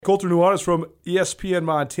Colter Nuanez from ESPN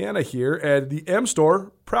Montana here, and the M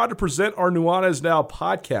Store, proud to present our Nuanez Now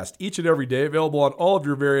podcast each and every day, available on all of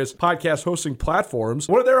your various podcast hosting platforms.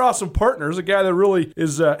 One of their awesome partners, a guy that really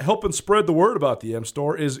is helping spread the word about the M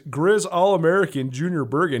Store, is Griz All-American Junior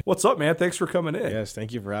Bergen. What's up, man? Thanks for coming in. Yes,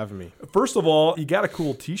 thank you for having me. First of all, you got a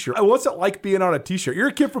cool t-shirt. What's it like being on a t-shirt? You're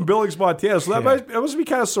a kid from Billings, Montana, so that must be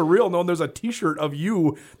kind of surreal knowing there's a t-shirt of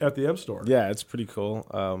you at the M Store. Yeah, it's pretty cool.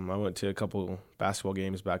 I went to a couple basketball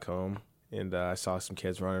games back home, and I saw some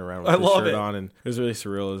kids running around with the shirt on, and it was really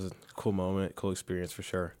surreal. It was a cool moment, cool experience for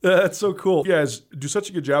sure. That's so cool. You guys do such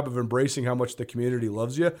a good job of embracing how much the community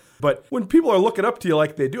loves you. But when people are looking up to you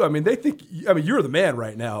like they do, they think, you're the man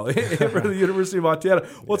right now for the University of Montana.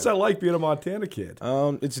 What's that like being a Montana kid?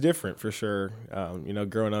 It's different for sure.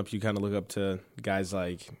 Growing up, you kind of look up to guys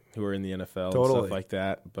like who are in the NFL and stuff like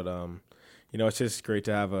that. But, it's just great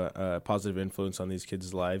to have a positive influence on these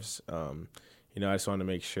kids' lives. I just want to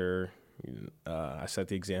make sure I set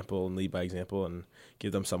the example and lead by example and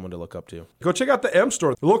give them someone to look up to. Go check out the M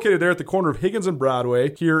Store. They're located there at the corner of Higgins and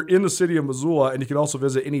Broadway here in the city of Missoula, and you can also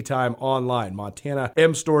visit anytime online,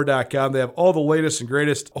 montanamstore.com. They have all the latest and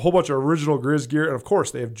greatest, a whole bunch of original Griz gear, and of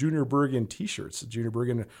course, they have Junior Bergen t-shirts. Junior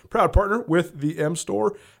Bergen, proud partner with the M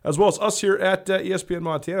Store, as well as us here at ESPN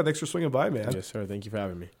Montana. Thanks for swinging by, man. Yes, sir. Thank you for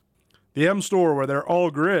having me. The M Store, where they're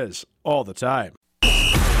all Griz all the time.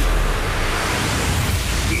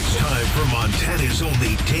 It's time for Montana's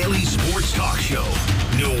only daily sports talk show,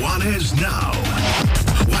 Nuanez Now.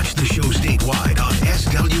 Watch the show statewide on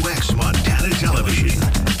SWX Montana Television.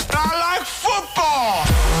 I like football!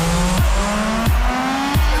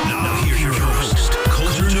 Now here's your host,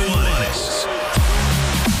 Colter Nuanez.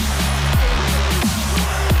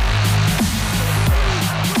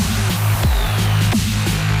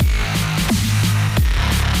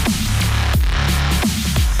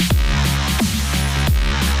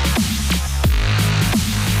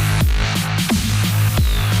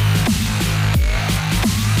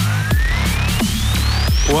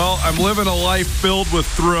 Well, I'm living a life filled with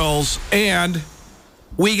thrills, and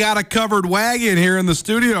we got a covered wagon here in the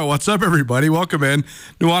studio. What's up, everybody? Welcome in.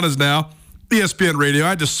 Nuanez Now, ESPN Radio. I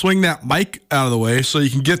had to swing that mic out of the way so you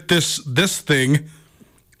can get this thing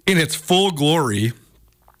in its full glory.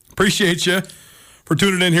 Appreciate you for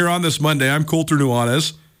tuning in here on this Monday. I'm Colter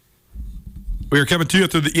Nuanez. We are coming to you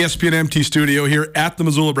through the ESPN MT studio here at the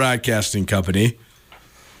Missoula Broadcasting Company.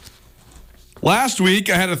 Last week,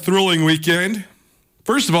 I had a thrilling weekend.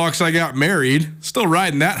 First of all, because I got married, still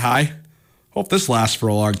riding that high. Hope this lasts for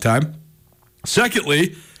a long time.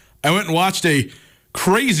 Secondly, I went and watched a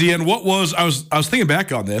crazy, and I was thinking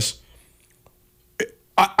back on this.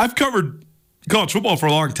 I've covered college football for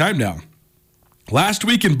a long time now. Last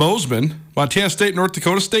week in Bozeman, Montana State, North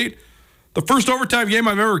Dakota State, the first overtime game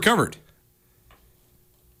I've ever covered.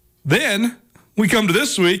 Then we come to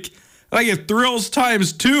this week, and I get thrills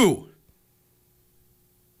times 2.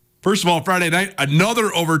 First of all, Friday night,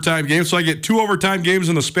 another overtime game. So I get 2 overtime games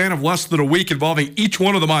in the span of less than a week involving each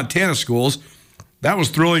one of the Montana schools. That was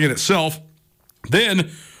thrilling in itself.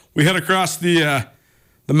 Then we head across the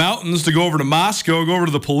mountains to go over to Moscow, go over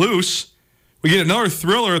to the Palouse. We get another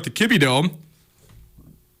thriller at the Kibbie Dome.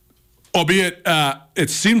 Albeit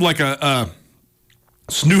it seemed like a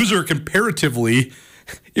snoozer comparatively,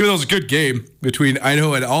 even though it was a good game between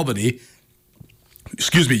Idaho and Albany.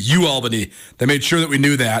 UAlbany. They made sure that we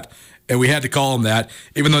knew that, and we had to call them that,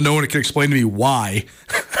 even though no one could explain to me why.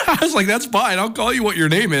 I was like, that's fine. I'll call you what your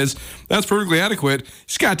name is. That's perfectly adequate. You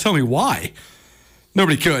just got to tell me why.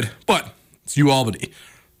 Nobody could, but it's UAlbany.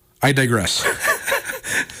 I digress.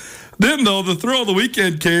 Then, though, the thrill of the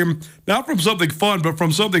weekend came not from something fun, but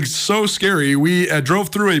from something so scary. We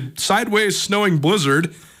drove through a sideways snowing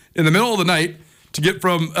blizzard in the middle of the night to get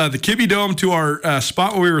from the Kibbie Dome to our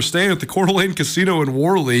spot where we were staying at the Coeur d'Alene Casino in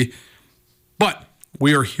Worley. But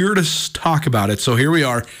we are here to talk about it. So here we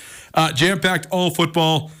are. Jam-packed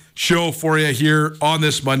all-football show for you here on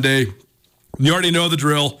this Monday. You already know the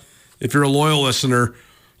drill. If you're a loyal listener,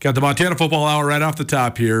 got the Montana Football Hour right off the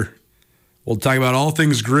top here. We'll talk about all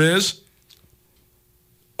things Griz,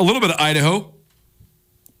 a little bit of Idaho,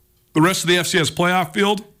 the rest of the FCS playoff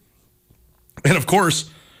field, and, of course,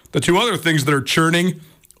 the 2 other things that are churning,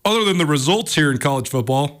 other than the results here in college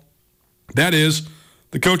football, that is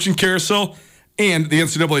the coaching carousel and the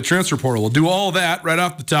NCAA transfer portal. We'll do all that right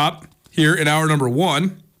off the top here in hour number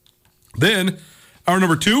 1. Then, hour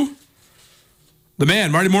number 2, the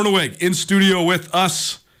man, Marty Morneweg, in studio with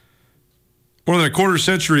us. More than a quarter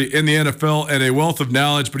century in the NFL and a wealth of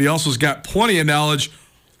knowledge, but he also has got plenty of knowledge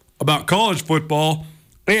about college football,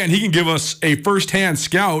 and he can give us a firsthand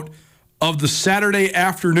scout of the Saturday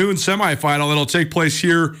afternoon semifinal that'll take place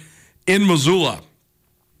here in Missoula.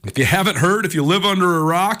 If you haven't heard, if you live under a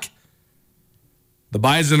rock, the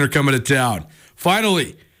Bison are coming to town.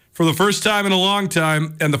 Finally, for the first time in a long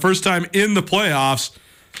time, and the first time in the playoffs.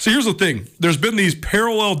 So here's the thing. There's been these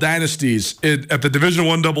parallel dynasties at the Division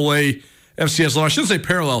I AA FCS level. I shouldn't say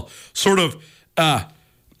parallel, sort of,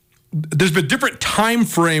 there's been different time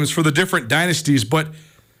frames for the different dynasties, but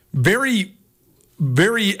very,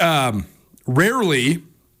 very rarely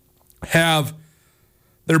have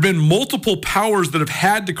there been multiple powers that have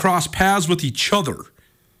had to cross paths with each other.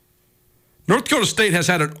 North Dakota State has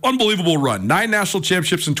had an unbelievable run. 9 national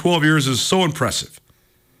championships in 12 years is so impressive.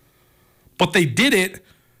 But they did it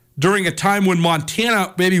during a time when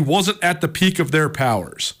Montana maybe wasn't at the peak of their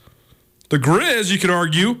powers. The Griz, you could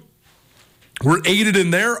argue, were aided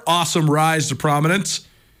in their awesome rise to prominence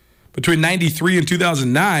between 93 and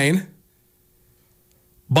 2009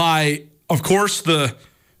 by, of course, the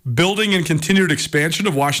building and continued expansion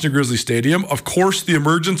of Washington Grizzly Stadium. Of course, the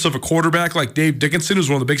emergence of a quarterback like Dave Dickinson, who's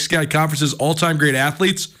one of the Big Sky Conference's all-time great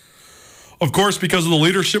athletes. Of course, because of the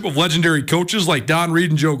leadership of legendary coaches like Don Reed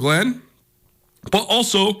and Joe Glenn. But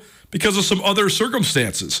also because of some other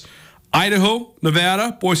circumstances. Idaho,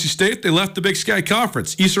 Nevada, Boise State, they left the Big Sky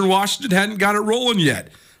Conference. Eastern Washington hadn't got it rolling yet.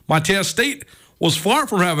 Montana State was far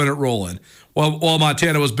from having it rolling while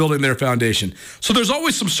Montana was building their foundation. So there's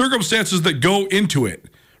always some circumstances that go into it,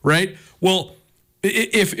 right? Well,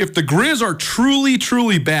 if the Griz are truly,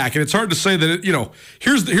 truly back, and it's hard to say that,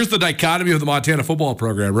 here's the dichotomy of the Montana football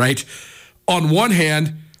program, right? On one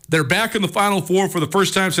hand, they're back in the Final Four for the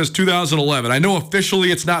first time since 2011. I know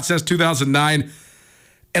officially it's not since 2009,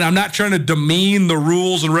 and I'm not trying to demean the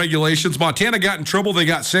rules and regulations. Montana got in trouble. They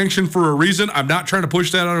got sanctioned for a reason. I'm not trying to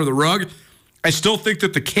push that under the rug. I still think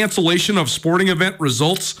that the cancellation of sporting event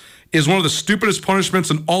results is one of the stupidest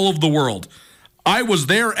punishments in all of the world. I was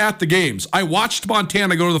there at the games. I watched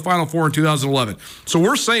Montana go to the Final Four in 2011. So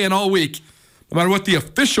we're saying all week, no matter what the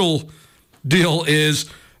official deal is,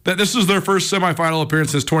 that this is their first semifinal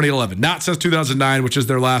appearance since 2011, not since 2009, which is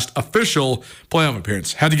their last official playoff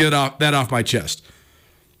appearance. Had to get that off my chest.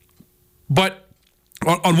 But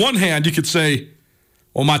on one hand, you could say,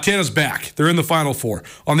 well, Montana's back. They're in the Final Four.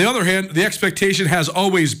 On the other hand, the expectation has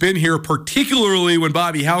always been here, particularly when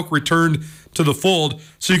Bobby Hauck returned to the fold.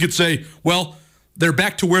 So you could say, well, they're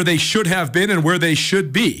back to where they should have been and where they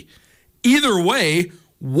should be. Either way,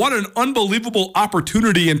 what an unbelievable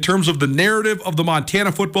opportunity in terms of the narrative of the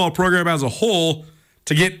Montana football program as a whole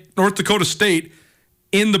to get North Dakota State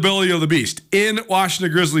in the belly of the beast, in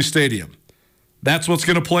Washington Grizzly Stadium. That's what's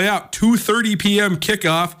going to play out. 2:30 p.m.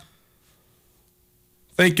 kickoff.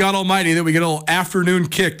 Thank God Almighty that we get a little afternoon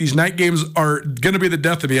kick. These night games are going to be the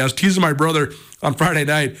death of me. I was teasing my brother on Friday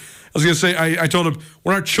night. I was going to say, I told him,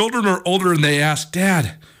 when our children are older and they ask,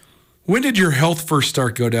 Dad, when did your health first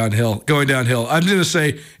start going downhill? I'm going to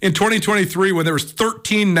say in 2023 when there was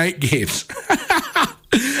 13 night games.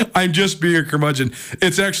 I'm just being a curmudgeon.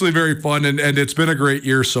 It's actually very fun, and it's been a great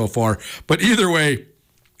year so far. But either way,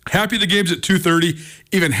 happy the game's at 2:30.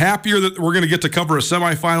 Even happier that we're going to get to cover a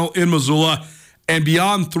semifinal in Missoula, and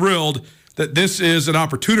beyond thrilled that this is an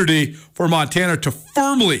opportunity for Montana to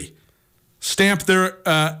firmly stamp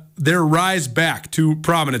their rise back to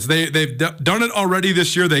prominence. They've done it already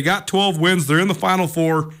this year. They got 12 wins. They're in the Final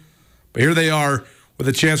Four. But here they are with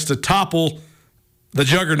a chance to topple the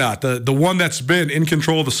juggernaut, the one that's been in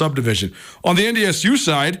control of the subdivision. On the NDSU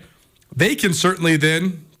side, they can certainly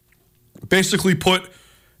then basically put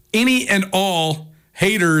any and all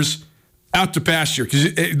haters out to pasture.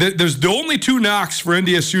 Because there's the only two knocks for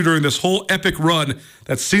NDSU during this whole epic run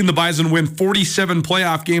that's seen the Bison win 47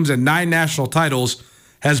 playoff games and 9 national titles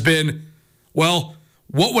has been, well,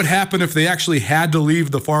 what would happen if they actually had to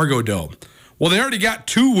leave the Fargo Dome? Well, they already got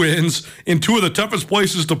 2 wins in 2 of the toughest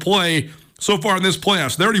places to play so far in this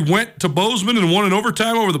playoffs. They already went to Bozeman and won in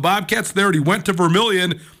overtime over the Bobcats. They already went to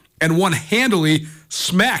Vermilion and won handily,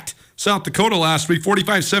 smacked South Dakota last week,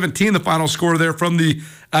 45-17, the final score there from the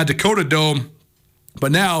Dakota Dome.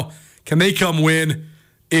 But now, can they come win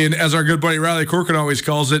in, as our good buddy Riley Corcoran always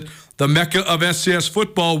calls it, the Mecca of SCS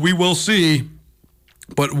football? We will see.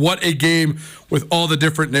 But what a game with all the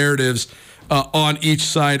different narratives on each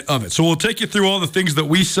side of it. So we'll take you through all the things that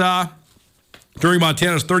we saw during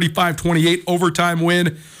Montana's 35-28 overtime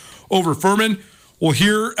win over Furman. We'll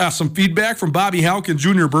hear some feedback from Bobby Hauck and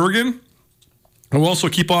Junior Bergen. And we'll also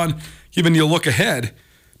keep on giving you a look ahead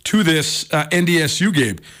to this NDSU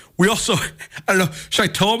game. We also, I don't know, should I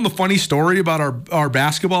tell them the funny story about our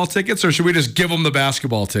basketball tickets, or should we just give them the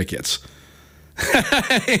basketball tickets?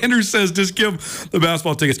 Andrew says, just give the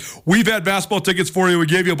basketball tickets. We've had basketball tickets for you. We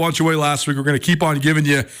gave you a bunch away last week. We're going to keep on giving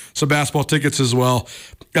you some basketball tickets as well.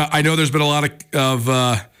 I know there's been a lot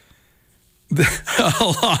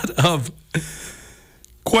of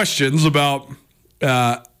questions about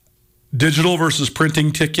digital versus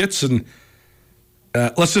printing tickets. And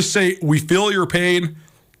let's just say we feel your pain,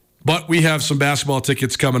 but we have some basketball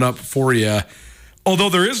tickets coming up for you. Although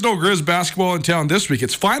there is no Griz basketball in town this week.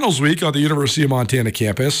 It's finals week on the University of Montana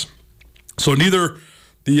campus. So neither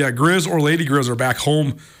the Griz or Lady Griz are back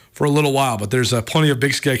home for a little while, but there's plenty of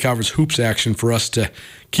Big Sky Conference hoops action for us to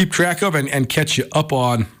keep track of and catch you up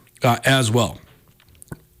on as well.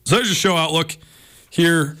 So there's your show outlook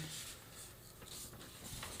here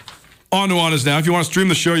on Nuanez Now. If you want to stream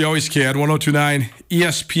the show, you always can.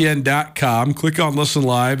 1029ESPN.com. Click on Listen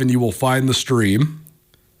Live, and you will find the stream.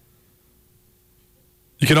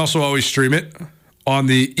 You can also always stream it on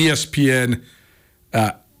the ESPN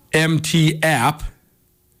MT app.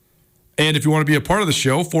 And if you want to be a part of the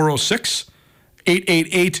show,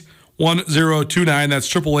 406-888-1029. That's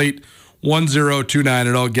 888-1029.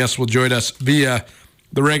 And all guests will join us via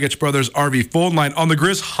the Ragich Brothers RV phone line. On the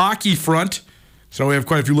Griz hockey front, so we have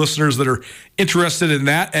quite a few listeners that are interested in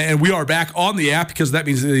that. And we are back on the app because that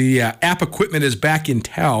means the app equipment is back in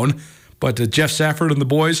town. But Jeff Safford and the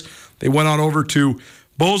boys, they went on over to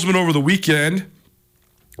Bozeman over the weekend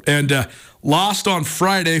and lost on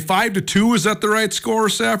Friday, 5-2. Is that the right score,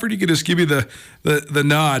 Safford? You could just give me the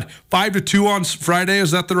nod. 5-2 on Friday.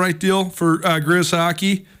 Is that the right deal for Griz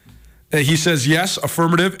hockey? He says yes,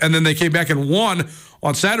 affirmative. And then they came back and won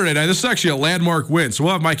on Saturday night. This is actually a landmark win. So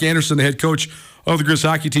we'll have Mike Anderson, the head coach of the Griz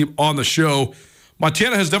hockey team, on the show.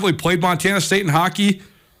 Montana has definitely played Montana State in hockey,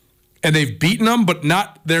 and they've beaten them, but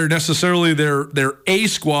not necessarily their A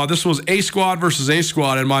squad. This was A squad versus A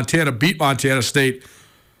squad, and Montana beat Montana State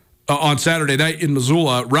on Saturday night in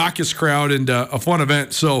Missoula. Raucous crowd and a fun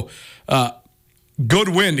event. So good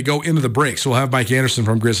win to go into the break. So we'll have Mike Anderson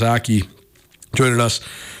from Griz hockey joining us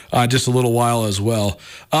just a little while as well.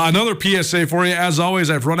 Another PSA for you. As always,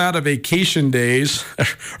 I've run out of vacation days.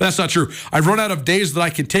 That's not true. I've run out of days that I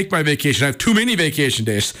can take my vacation. I have too many vacation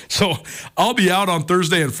days. So I'll be out on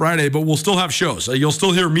Thursday and Friday, but we'll still have shows. You'll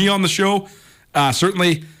still hear me on the show.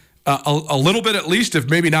 Certainly a little bit at least, if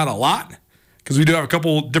maybe not a lot, because we do have a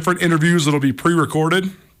couple different interviews that'll be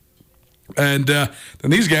pre-recorded. And then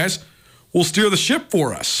these guys will steer the ship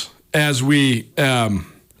for us as we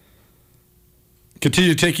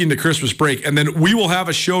continue taking the Christmas break. And then we will have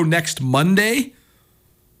a show next Monday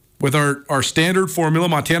with our standard formula,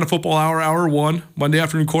 Montana Football Hour, Hour 1, Monday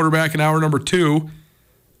afternoon quarterback, and Hour number 2.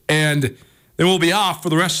 And then we'll be off for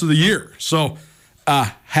the rest of the year. So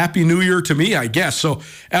Happy New Year to me, I guess. So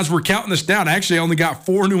as we're counting this down, I actually only got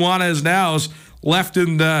 4 Nuanez Nows left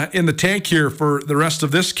in the tank here for the rest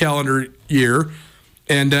of this calendar year.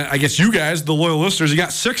 And I guess you guys, the loyal listeners, you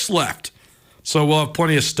got 6 left. So we'll have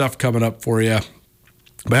plenty of stuff coming up for you.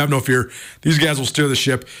 But have no fear. These guys will steer the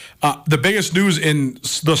ship. The biggest news in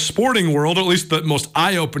the sporting world, or at least the most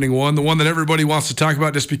eye-opening one, the one that everybody wants to talk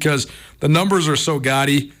about just because the numbers are so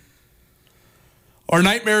gaudy. Our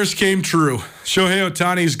nightmares came true. Shohei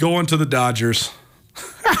Ohtani's going to the Dodgers.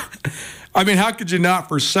 I mean, how could you not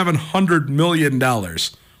for $700 million?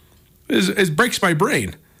 It breaks my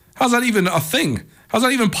brain. How's that even a thing? How's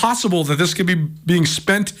that even possible that this could be being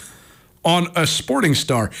spent on a sporting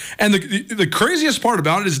star? And the craziest part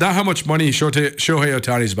about it is not how much money Shohei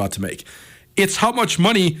Ohtani is about to make. It's how much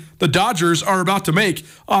money the Dodgers are about to make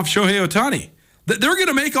off Shohei Ohtani. They're going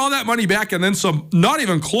to make all that money back and then some. Not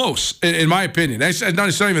even close, in my opinion. It's not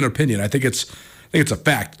even an opinion. I think it's a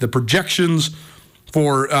fact. The projections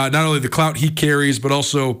for not only the clout he carries, but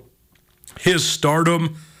also his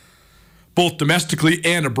stardom, both domestically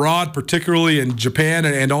and abroad, particularly in Japan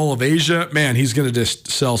and all of Asia. Man, he's going to just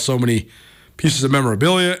sell so many pieces of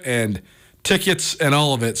memorabilia and tickets and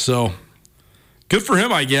all of it. So good for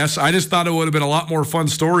him, I guess. I just thought it would have been a lot more fun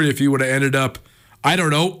story if he would have ended up, I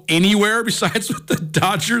don't know, anywhere besides with the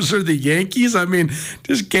Dodgers or the Yankees. I mean,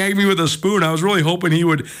 just gag me with a spoon. I was really hoping he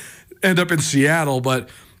would end up in Seattle, but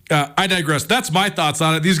I digress. That's my thoughts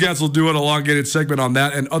on it. These guys will do an elongated segment on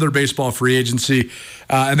that and other baseball free agency.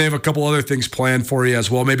 And they have a couple other things planned for you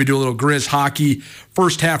as well. Maybe do a little Griz hockey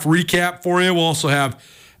first half recap for you. We'll also have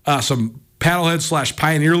some Paddlehead /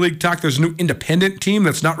 Pioneer League talk. There's a new independent team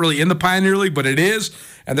that's not really in the Pioneer League, but it is.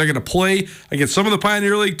 And they're going to play against some of the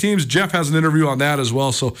Pioneer League teams. Jeff has an interview on that as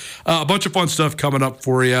well. So a bunch of fun stuff coming up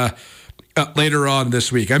for you later on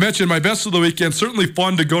this week. I mentioned my best of the weekend. Certainly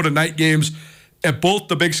fun to go to night games at both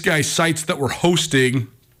the Big Sky sites that were hosting.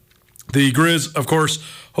 The Griz, of course,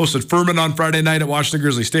 hosted Furman on Friday night at Washington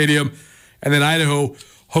Grizzly Stadium. And then Idaho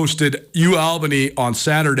hosted UAlbany on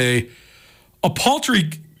Saturday. A paltry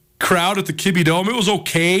crowd at the Kibbe Dome. It was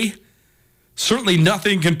okay. Certainly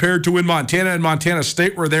nothing compared to when Montana and Montana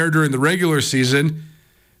State were there during the regular season.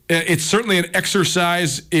 It's certainly an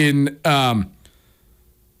exercise in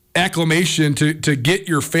acclimation to get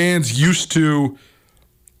your fans used to,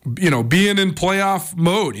 being in playoff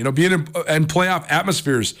mode, being in playoff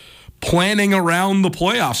atmospheres, planning around the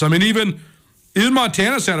playoffs. I mean, even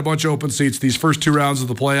Montana's had a bunch of open seats these first 2 rounds of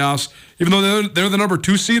the playoffs, even though they're the number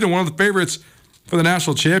 2 seed and one of the favorites for the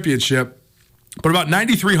national championship. But about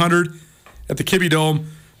 9,300 at the Kibbe Dome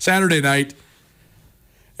Saturday night.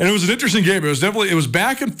 And it was an interesting game. It was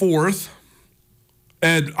back and forth.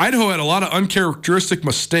 And Idaho had a lot of uncharacteristic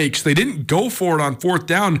mistakes. They didn't go for it on 4th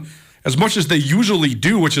down as much as they usually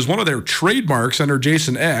do, which is one of their trademarks under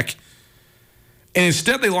Jason Eck. And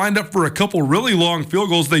instead, they lined up for a couple really long field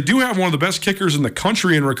goals. They do have one of the best kickers in the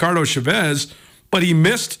country in Ricardo Chavez, but he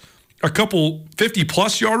missed a couple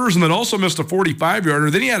 50-plus yarders and then also missed a 45-yarder.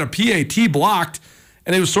 Then he had a PAT blocked,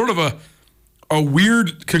 and it was sort of a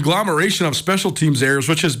weird conglomeration of special teams errors,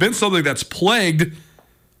 which has been something that's plagued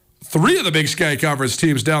 3 of the Big Sky Conference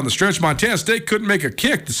teams down the stretch. Montana State couldn't make a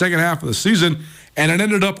kick the second half of the season, and it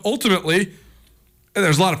ended up ultimately, and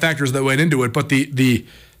there's a lot of factors that went into it, but the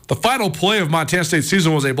final play of Montana State's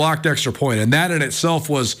season was a blocked extra point, and that in itself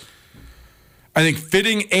was, I think,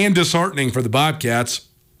 fitting and disheartening for the Bobcats.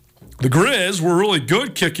 The Griz were really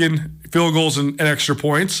good kicking field goals and extra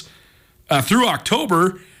points through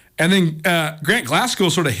October, and then Grant Glasgow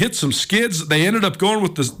sort of hit some skids. They ended up going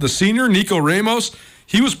with the senior, Nico Ramos.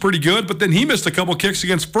 He was pretty good, but then he missed a couple kicks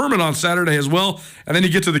against Furman on Saturday as well. And then you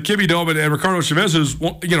get to the Kibbe Dome, and Ricardo Chavez, who's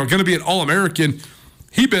going to be an All-American,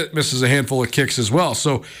 he misses a handful of kicks as well.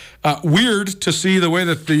 So weird to see the way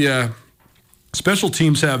that the special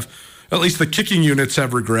teams have, at least the kicking units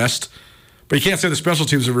have regressed. But you can't say the special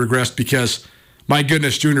teams have regressed because, my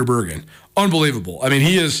goodness, Junior Bergen, unbelievable. I mean,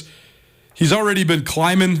 he's already been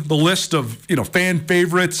climbing the list of fan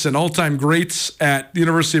favorites and all-time greats at the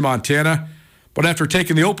University of Montana. But after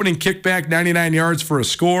taking the opening kickback, 99 yards for a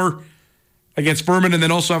score against Furman, and then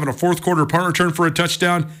also having a fourth quarter punt return for a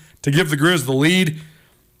touchdown to give the Griz the lead,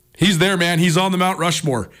 he's there, man. He's on the Mount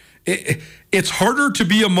Rushmore. It's harder to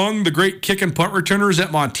be among the great kick and punt returners at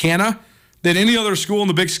Montana than any other school in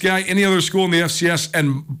the Big Sky, any other school in the FCS,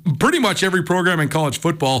 and pretty much every program in college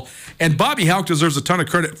football. And Bobby Hauck deserves a ton of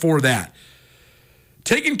credit for that.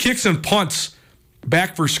 Taking kicks and punts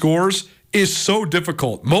back for scores is so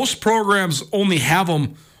difficult. Most programs only have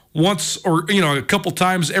them once or a couple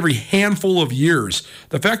times every handful of years.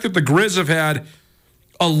 The fact that the Griz have had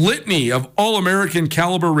a litany of All-American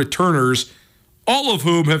caliber returners, all of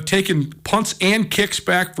whom have taken punts and kicks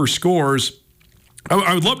back for scores,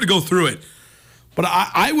 I would love to go through it. But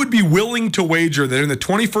I would be willing to wager that in the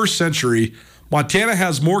 21st century, Montana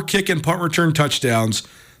has more kick and punt return touchdowns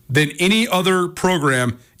than any other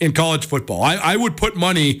program in college football. I would put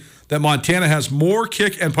money that Montana has more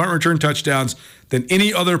kick and punt return touchdowns than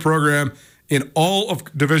any other program in all of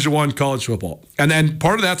Division I college football. And then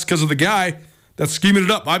part of that's because of the guy that's scheming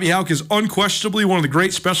it up. Bobby Hauck is unquestionably one of the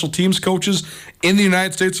great special teams coaches in the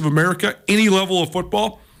United States of America, any level of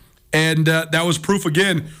football. And that was proof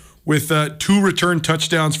again with 2 return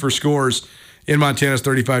touchdowns for scores in Montana's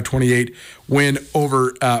 35-28 win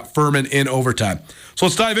over Furman in overtime. So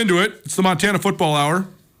let's dive into it. It's the Montana Football Hour.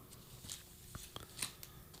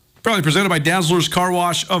 Proudly presented by Dazzler's Car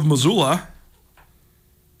Wash of Missoula.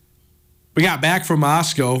 We got back from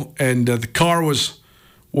Moscow, and the car was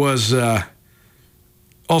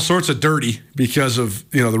all sorts of dirty because of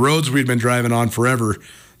the roads we'd been driving on forever.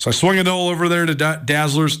 So I swung it all over there to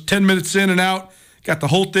Dazzler's. 10 minutes in and out, got the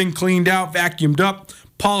whole thing cleaned out, vacuumed up,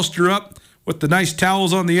 polished her up with the nice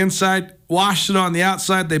towels on the inside, washed it on the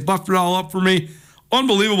outside. They buffed it all up for me.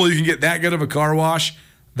 Unbelievable you can get that good of a car wash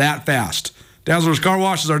that fast. Dazzler's Car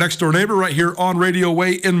Wash is our next door neighbor right here on Radio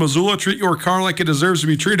Way in Missoula. Treat your car like it deserves to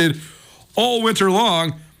be treated all winter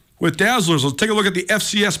long with Dazzler's. Let's take a look at the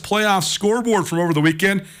FCS playoff scoreboard from over the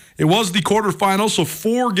weekend. It was the quarterfinals, so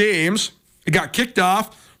 4 games. It got kicked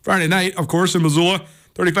off Friday night, of course, in Missoula.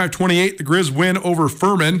 35-28, the Griz win over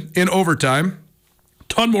Furman in overtime.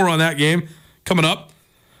 Ton more on that game coming up.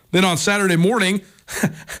 Then on Saturday morning,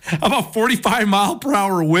 about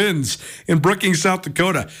 45-mile-per-hour winds in Brookings, South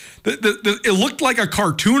Dakota. It looked like a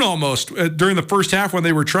cartoon almost during the first half when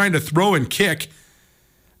they were trying to throw and kick.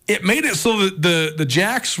 It made it so that the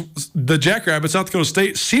Jackrabbits, South Dakota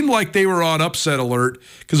State, seemed like they were on upset alert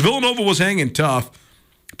because Villanova was hanging tough.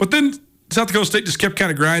 But then South Dakota State just kept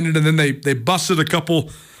kind of grinding, and then they busted a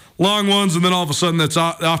couple long ones, and then all of a sudden that's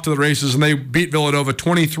off to the races, and they beat Villanova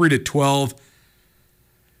 23-12.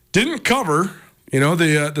 Didn't cover.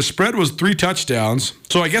 The spread was 3 touchdowns,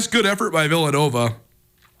 so I guess good effort by Villanova,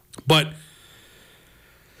 but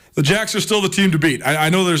the Jacks are still the team to beat. I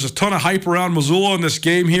know there's a ton of hype around Missoula in this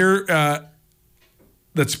game here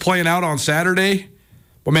that's playing out on Saturday,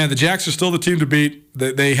 but man, the Jacks are still the team to beat.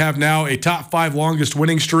 They have now a top 5 longest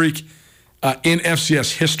winning streak in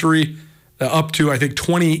FCS history, up to I think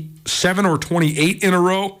 27 or 28 in a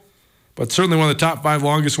row, but certainly one of the top 5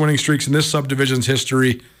 longest winning streaks in this subdivision's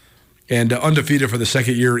history. And undefeated for the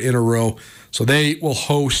second year in a row. So they will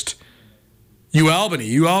host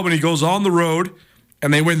UAlbany. UAlbany goes on the road,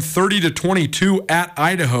 and they win 30-22 at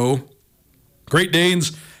Idaho. Great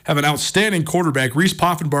Danes have an outstanding quarterback. Reese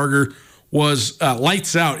Poffenbarger was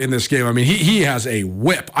lights out in this game. I mean, he has a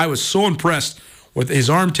whip. I was so impressed with his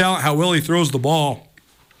arm talent, how well he throws the ball.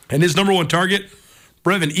 And his number 1 target,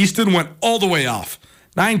 Brevin Easton, went all the way off.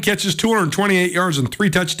 9 catches, 228 yards, and 3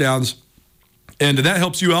 touchdowns. And that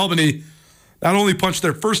helps UAlbany not only punch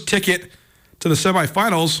their first ticket to the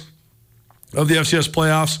semifinals of the FCS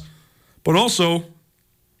playoffs, but also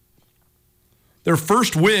their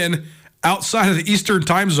first win outside of the Eastern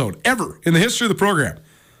time zone ever in the history of the program.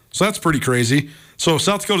 So that's pretty crazy. So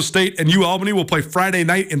South Dakota State and UAlbany will play Friday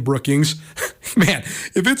night in Brookings. Man,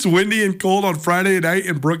 if it's windy and cold on Friday night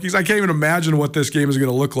in Brookings, I can't even imagine what this game is going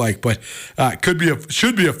to look like, but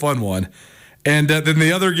should be a fun one. And then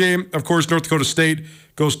the other game, of course, North Dakota State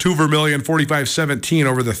goes to Vermilion 45-17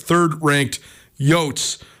 over the 3rd-ranked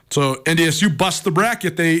Yotes. So NDSU busts the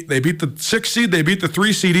bracket. They beat the 6 seed. They beat the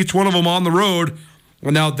 3 seed, each one of them on the road.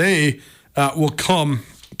 And now they will come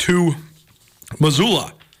to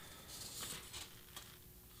Missoula.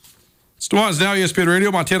 It's Nuanez Now, ESPN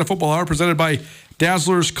Radio, Montana Football Hour, presented by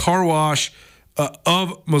Dazzler's Car Wash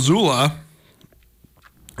of Missoula.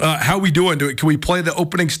 How we doing? Can we play the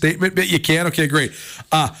opening statement bit? You can? Okay, great.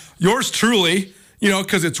 Yours truly,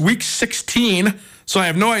 because it's week 16, so I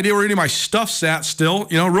have no idea where any of my stuff's at still.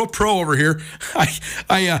 Real pro over here.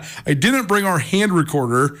 I didn't bring our hand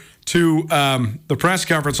recorder to the press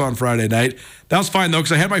conference on Friday night. That was fine, though,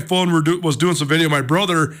 because I had my phone, was doing some video. My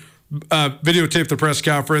brother videotaped the press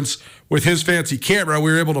conference with his fancy camera. We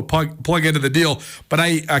were able to plug into the deal, but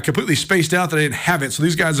I completely spaced out that I didn't have it. So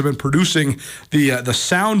these guys have been producing the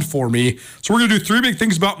sound for me. So we're going to do 3 big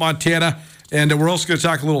things about Montana, and we're also going to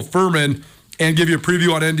talk a little Furman and give you a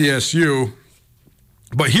preview on NDSU.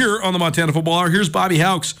 But here on the Montana Football Hour, here's Bobby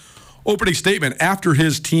Hauck's opening statement after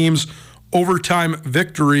his team's overtime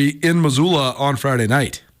victory in Missoula on Friday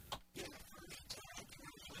night.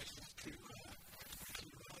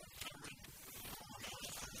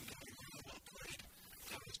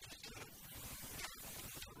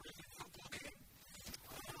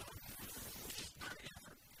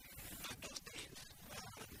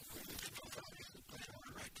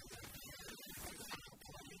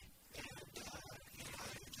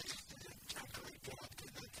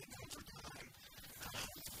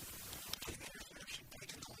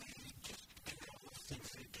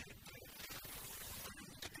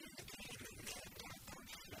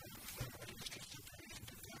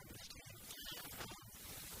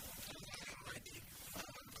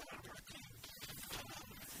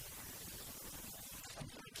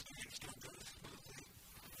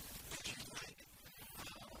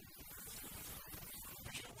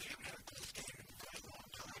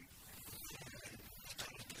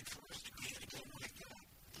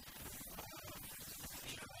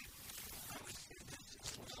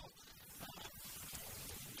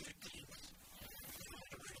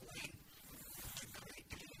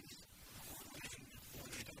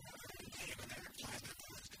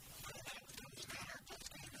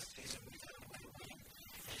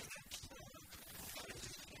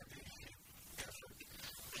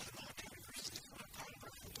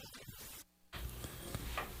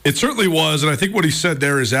 It certainly was, and I think what he said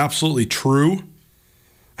there is absolutely true.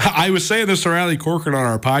 I was saying this to Riley Corcoran on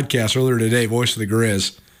our podcast earlier today, Voice of the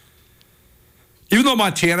Griz. Even though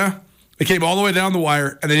Montana, they came all the way down the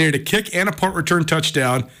wire, and they needed a kick and a punt return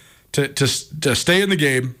touchdown to stay in the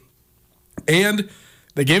game, and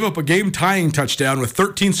they gave up a game-tying touchdown with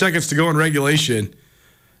 13 seconds to go in regulation,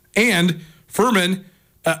 and Furman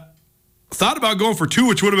thought about going for 2,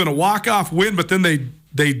 which would have been a walk-off win, but then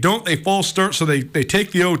they don't. They false start, so they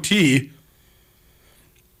take the OT.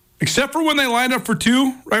 Except for when they lined up for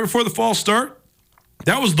 2 right before the false start.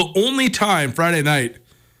 That was the only time Friday night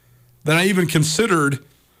that I even considered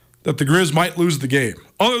that the Griz might lose the game.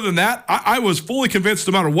 Other than that, I was fully convinced,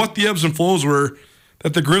 no matter what the ebbs and flows were,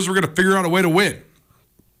 that the Griz were going to figure out a way to win.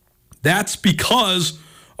 That's because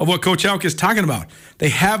of what Coach Houck is talking about. They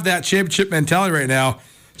have that championship mentality right now,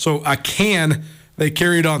 so they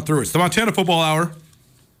carry it on through. It's the Montana Football Hour,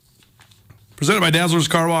 presented by Dazzler's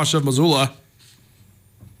Car Wash of Missoula.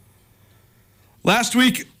 Last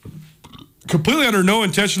week, completely under no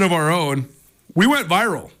intention of our own, we went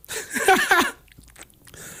viral.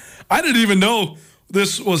 I didn't even know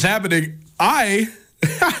this was happening. This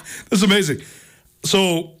is amazing.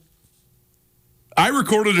 So I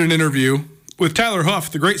recorded an interview with Tyler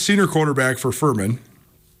Huff, the great senior quarterback for Furman,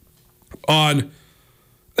 on, I think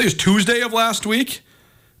it was Tuesday of last week.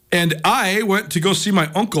 And I went to go see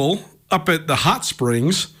my uncle up at the Hot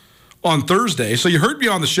Springs on Thursday. So you heard me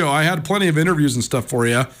on the show. I had plenty of interviews and stuff for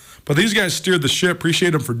you. But these guys steered the ship.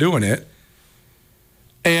 Appreciate them for doing it.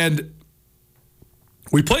 And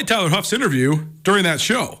we played Tyler Huff's interview during that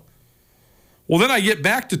show. Well, then I get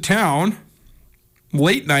back to town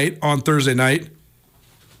late night on Thursday night,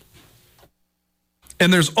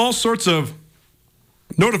 and there's all sorts of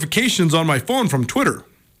notifications on my phone from Twitter.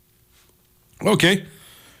 Okay,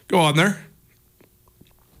 go on there.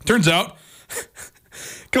 Turns out,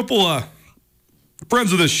 a couple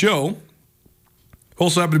friends of this show,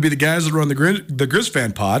 also happen to be the guys that run the Griz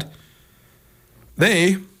Fan Pod,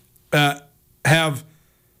 they have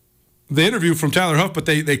the interview from Tyler Huff, but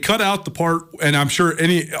they cut out the part, and I'm sure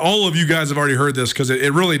all of you guys have already heard this because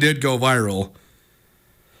it really did go viral,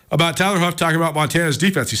 about Tyler Huff talking about Montana's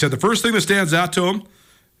defense. He said the first thing that stands out to him,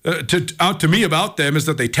 to me about them, is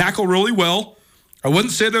that they tackle really well. I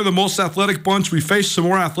wouldn't say they're the most athletic bunch. We faced some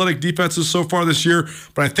more athletic defenses so far this year,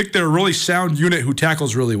 but I think they're a really sound unit who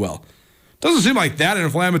tackles really well. Doesn't seem like that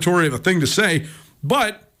inflammatory of a thing to say,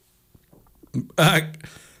 but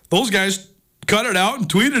those guys cut it out and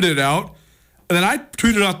tweeted it out, and then I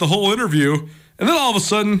tweeted out the whole interview, and then all of a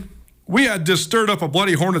sudden, we had just stirred up a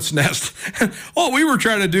bloody hornet's nest. All we were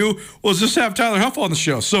trying to do was just have Tyler Huff on the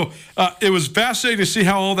show. So it was fascinating to see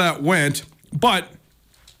how all that went. But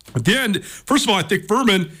at the end, first of all, I think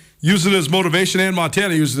Furman used it as motivation and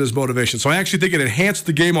Montana used it as motivation. So I actually think it enhanced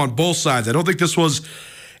the game on both sides. I don't think this was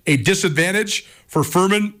a disadvantage for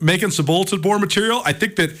Furman making some bulletin board material. I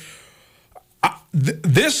think that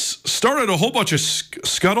this started a whole bunch of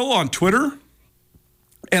scuttle on Twitter,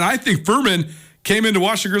 and I think Furman came into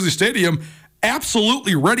Washington Grizzly Stadium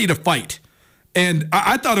absolutely ready to fight, and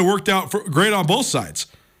I thought it worked out great on both sides.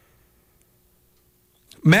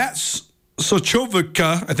 Matt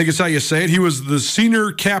Sochovica, I think is how you say it, he was the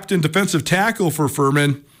senior captain defensive tackle for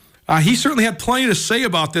Furman. He certainly had plenty to say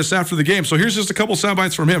about this after the game, so here's just a couple sound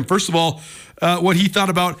bites from him. First of all, what he thought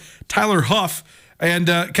about Tyler Huff and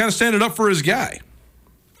kind of standing up for his guy.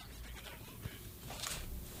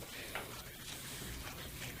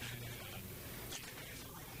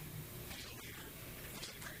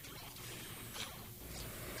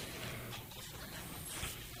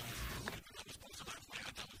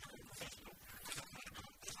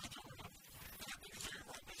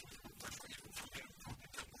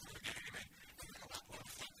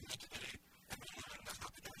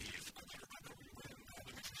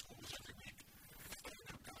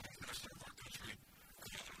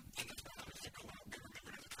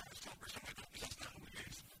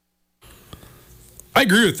 I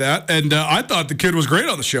agree with that, and I thought the kid was great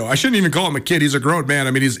on the show. I shouldn't even call him a kid. He's a grown man.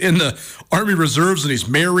 I mean, he's in the Army Reserves, and he's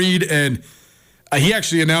married, and he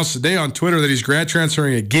actually announced today on Twitter that he's grad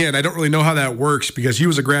transferring again. I don't really know how that works because he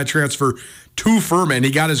was a grad transfer to Furman. He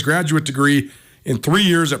got his graduate degree in 3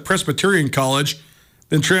 years at Presbyterian College,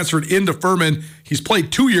 then transferred into Furman. He's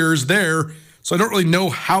played 2 years there, so I don't really know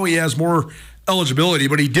how he has more eligibility,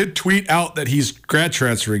 but he did tweet out that he's grad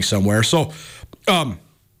transferring somewhere. So,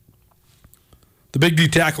 the big D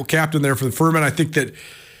tackle captain there for the Furman, I think that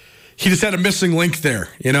he just had a missing link there.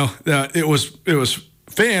 You know, it was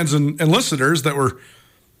fans and listeners that were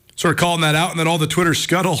sort of calling that out, and then all the Twitter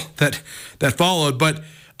scuttle that followed. But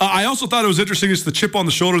I also thought it was interesting just the chip on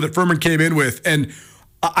the shoulder that Furman came in with. And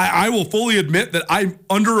I will fully admit that I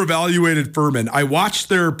underevaluated Furman. I watched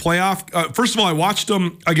their playoff. First of all, I watched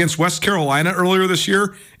them against West Carolina earlier this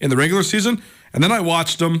year in the regular season. And then I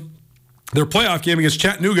watched them, their playoff game against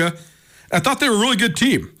Chattanooga. I thought they were a really good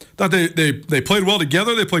team. Thought they played well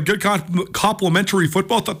together. They played good complementary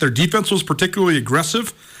football. Thought their defense was particularly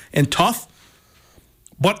aggressive and tough.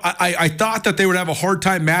 But I thought that they would have a hard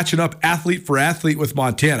time matching up athlete for athlete with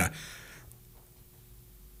Montana.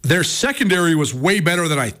 Their secondary was way better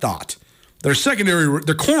than I thought. Their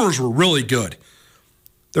corners were really good.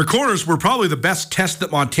 Their corners were probably the best test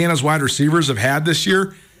that Montana's wide receivers have had this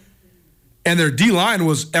year. And their D-line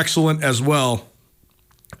was excellent as well.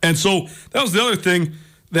 And so that was the other thing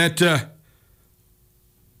that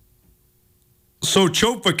So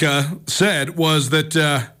Chopika said was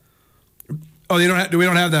that, we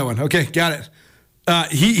don't have that one. Okay, got it.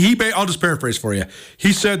 I'll just paraphrase for you.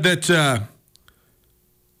 He said that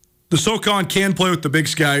the SoCon can play with the Big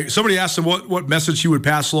Sky. Somebody asked him what message he would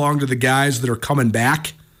pass along to the guys that are coming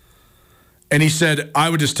back. And he said, I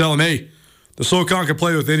would just tell them, hey, the SoCon can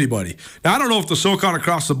play with anybody. Now, I don't know if the SoCon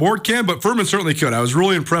across the board can, but Furman certainly could. I was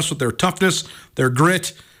really impressed with their toughness, their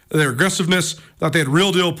grit, their aggressiveness. Thought they had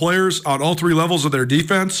real deal players on all three levels of their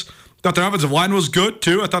defense. Thought their offensive line was good,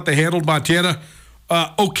 too. I thought they handled Montana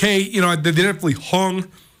okay. They definitely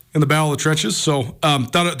hung in the battle of the trenches. So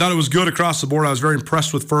thought it was good across the board. I was very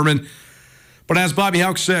impressed with Furman. But as Bobby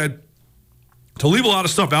Hauck said, to leave a lot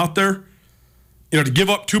of stuff out there, to give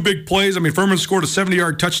up two big plays. I mean, Furman scored a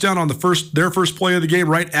 70-yard touchdown on their first play of the game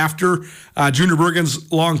right after Junior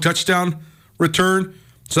Bergen's long touchdown return.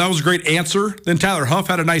 So that was a great answer. Then Tyler Huff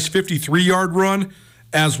had a nice 53-yard run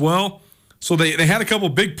as well. So they had a couple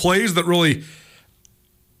big plays that really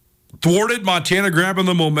thwarted Montana grabbing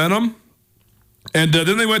the momentum. And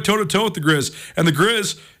then they went toe-to-toe with the Griz. And the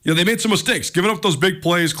Griz, they made some mistakes, giving up those big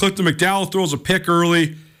plays. Clifton McDowell throws a pick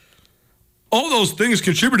early. All those things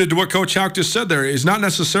contributed to what Coach Hauck just said there. His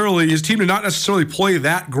team did not necessarily play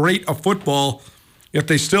that great of football, yet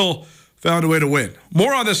they still found a way to win.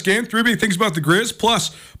 More on this game, 3 big things about the Griz,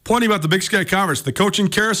 plus plenty about the Big Sky Conference, the coaching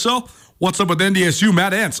carousel, what's up with NDSU,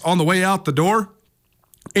 Matt Entz on the way out the door,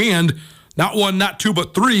 and not 1, not 2,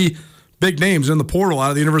 but 3 big names in the portal out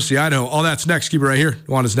of the University of Idaho. All that's next. Keep it right here.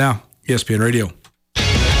 Nuanez Now, ESPN Radio.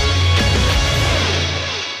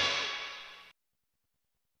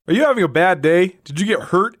 Are you having a bad day? Did you get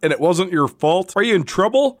hurt and it wasn't your fault? Are you in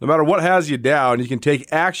trouble? No matter what has you down, you can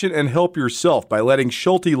take action and help yourself by letting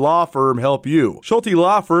Schulte Law Firm help you. Schulte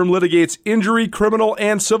Law Firm litigates injury, criminal,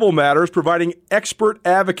 and civil matters, providing expert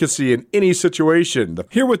advocacy in any situation.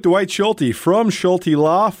 Here with Dwight Schulte from Schulte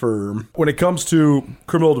Law Firm. When it comes to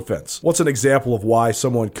criminal defense, what's an example of why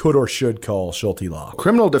someone could or should call Schulte Law?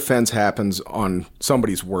 Criminal defense happens on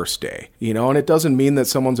somebody's worst day, and it doesn't mean that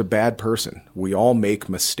someone's a bad person. We all make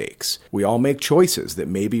mistakes. We all make choices that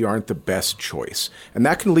maybe aren't the best choice, and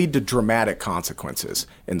that can lead to dramatic consequences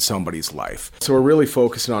in somebody's life. So we're really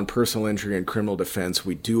focusing on personal injury and criminal defense.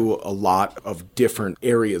 We do a lot of different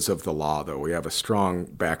areas of the law, though. We have a strong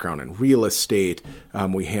background in real estate.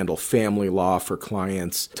 We handle family law for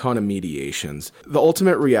clients, ton of mediations. The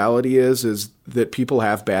ultimate reality is that people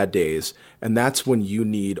have bad days, and that's when you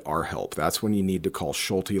need our help. That's when you need to call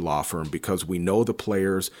Schulte Law Firm, because we know the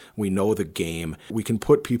players, we know the game. We can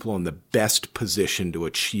put people in the best position to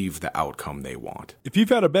achieve the outcome they want. If you've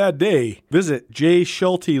had a bad day, visit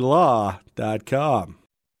jschultelaw.com.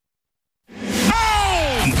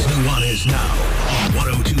 It's Nuanez Now on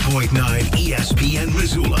 102.9 ESPN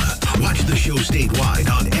Missoula. Watch the show statewide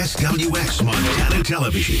on SWX Montana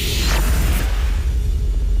Television.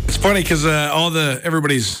 It's funny because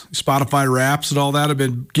everybody's Spotify raps and all that have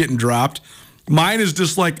been getting dropped. Mine is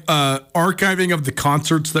just like archiving of the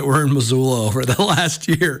concerts that were in Missoula over the last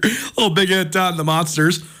year. Little Big Ed Todd and the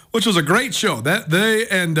Monsters, which was a great show. That they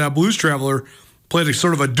and Blues Traveler played a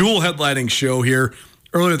sort of a dual headlining show here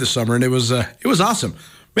earlier this summer, and it was awesome.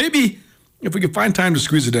 Maybe if we could find time to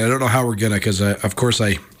squeeze it in. I don't know how we're gonna, because of course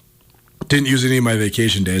I didn't use any of my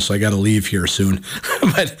vacation days, so I got to leave here soon.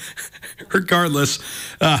 But regardless,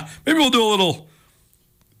 maybe we'll do a little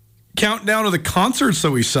countdown of the concerts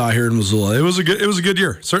that we saw here in Missoula. It was a good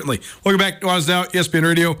year, certainly. Welcome back to Nuanez Now, ESPN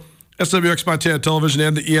Radio, SWX Montana Television,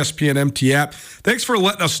 and the ESPN MT app. Thanks for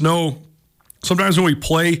letting us know. Sometimes when we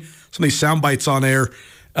play some of these sound bites on air,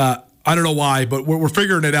 I don't know why, but we're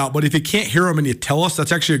figuring it out. But if you can't hear them and you tell us,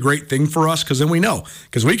 that's actually a great thing for us, because then we know,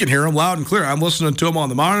 because we can hear them loud and clear. I'm listening to them on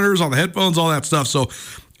the monitors, on the headphones, all that stuff. So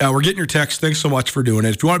we're getting your text. Thanks so much for doing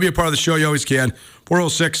it. If you want to be a part of the show, you always can.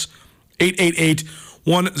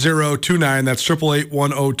 406-888-1029. That's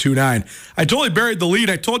 888-1029. I totally buried the lead.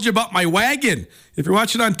 I told you about my wagon. If you're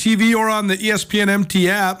watching on TV or on the ESPN MT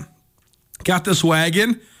app, got this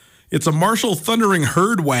wagon. It's a Marshall Thundering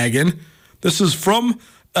Herd wagon. This is from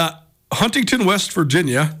Huntington, West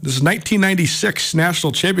Virginia. This is 1996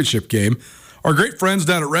 National Championship game. Our great friends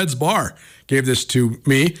down at Red's Bar gave this to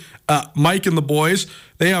me. Mike and the boys,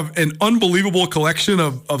 they have an unbelievable collection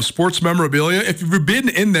of sports memorabilia. If you've been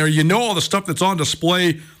in there, you know all the stuff that's on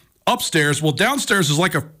display upstairs. Well, downstairs is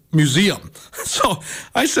like a museum. So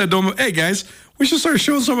I said to them, hey, guys, we should start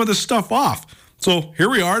showing some of this stuff off. So here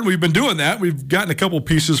we are, and we've been doing that. We've gotten a couple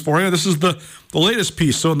pieces for you. This is the latest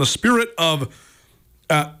piece. So in the spirit of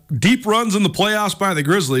deep runs in the playoffs by the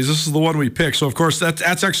Grizzlies, this is the one we picked. So, of course,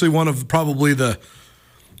 that's actually one of probably the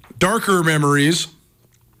darker memories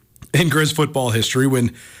in Griz football history,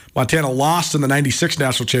 when Montana lost in the 96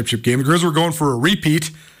 national championship game. The Griz were going for a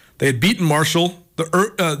repeat. They had beaten Marshall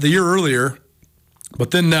the year earlier,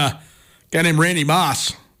 but then a guy named Randy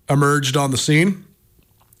Moss emerged on the scene.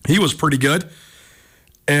 He was pretty good.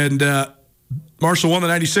 And Marshall won the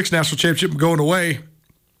 96 national championship going away,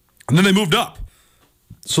 and then they moved up.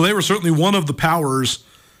 So they were certainly one of the powers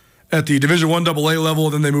at the Division I AA level,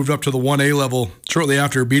 and then they moved up to the 1A level shortly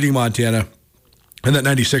after beating Montana in that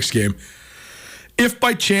 96 game. If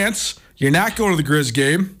by chance you're not going to the Griz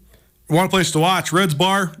game, you want a place to watch, Red's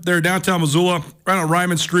Bar, there downtown Missoula, right on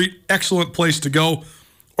Ryman Street, excellent place to go.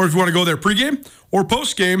 Or if you want to go there pregame or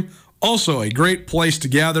postgame, also a great place to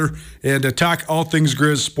gather and talk all things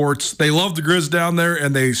Griz sports. They love the Griz down there,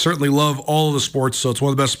 and they certainly love all of the sports, so it's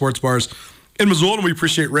one of the best sports bars in Missoula, and we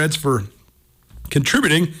appreciate Reds for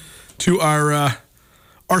contributing to our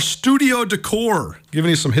studio decor, giving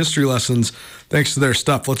you some history lessons thanks to their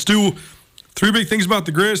stuff. Let's do 3 big things about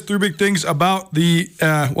the Griz, 3 big things about the,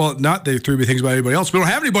 not the 3 big things about anybody else. We don't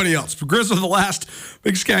have anybody else. The Griz are the last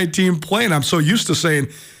Big Sky team playing. I'm so used to saying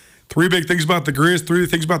 3 big things about the Griz, 3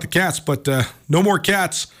 things about the Cats, but no more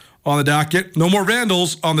Cats on the docket, no more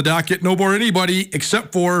Vandals on the docket, no more anybody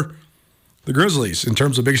except for the Grizzlies in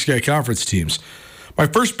terms of Big Sky Conference teams. My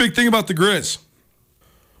first big thing about the Griz,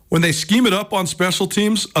 when they scheme it up on special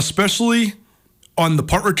teams, especially on the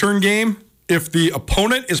punt return game, if the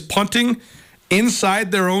opponent is punting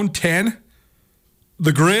inside their own 10,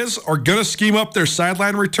 the Griz are going to scheme up their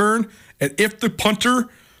sideline return, and if the punter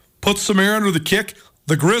puts some air under the kick,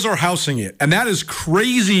 the Griz are housing it. And that is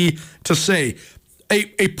crazy to say.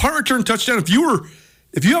 A punt return touchdown, if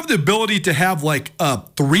you have the ability to have like a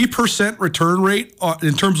 3% return rate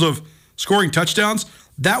in terms of scoring touchdowns,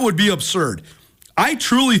 that would be absurd. I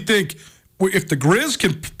truly think if the Griz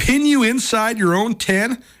can pin you inside your own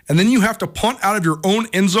 10, and then you have to punt out of your own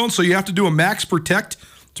end zone, so you have to do a max protect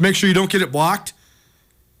to make sure you don't get it blocked,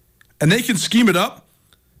 and they can scheme it up.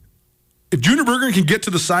 If Junior Bergen can get to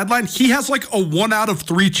the sideline, he has like a 1 out of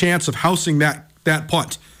 3 chance of housing that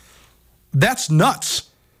punt. That's nuts.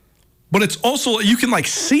 But it's also, you can like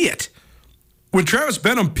see it. When Travis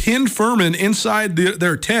Benham pinned Furman inside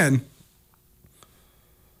their 10,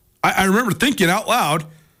 I remember thinking out loud,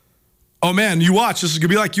 oh man, you watch, this is going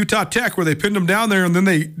to be like Utah Tech where they pinned them down there and then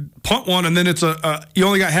they punt one and then it's you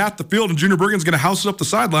only got half the field and Junior Bergen's going to house it up the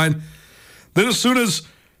sideline. Then as soon as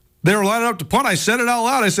they were lining up to punt, I said it out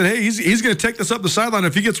loud. I said, hey, he's going to take this up the sideline.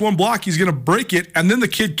 If he gets one block, he's going to break it. And then the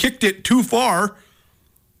kid kicked it too far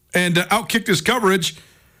and outkicked his coverage.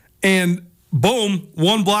 And boom,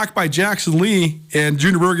 one block by Jackson Lee and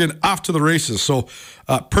Junior Bergen off to the races. So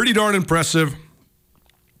pretty darn impressive.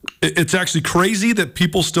 It's actually crazy that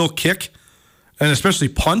people still kick and especially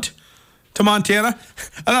punt to Montana.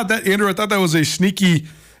 I thought that was a sneaky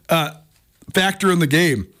factor in the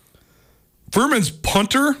game. Furman's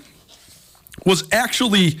punter was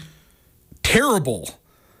actually terrible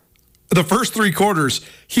the first 3 quarters.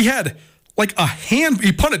 He had like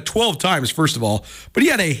he punted 12 times, first of all, but he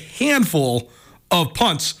had a handful of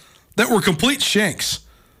punts that were complete shanks.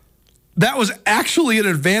 That was actually an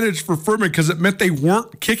advantage for Furman because it meant they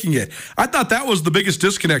weren't kicking it. I thought that was the biggest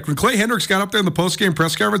disconnect. When Clay Hendricks got up there in the postgame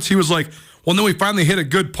press conference, he was like, well, then we finally hit a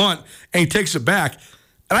good punt, and he takes it back.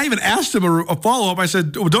 And I even asked him a follow-up. I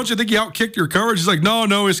said, well, don't you think you outkicked your coverage? He's like,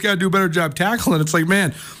 no, he's got to do a better job tackling. It's like,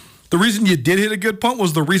 man, the reason you did hit a good punt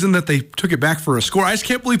was the reason that they took it back for a score. I just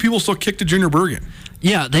can't believe people still kicked to Junior Bergen.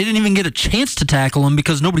 Yeah, they didn't even get a chance to tackle him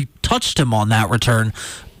because nobody touched him on that return.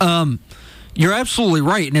 You're absolutely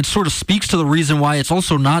right, and it sort of speaks to the reason why it's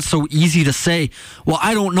also not so easy to say, well,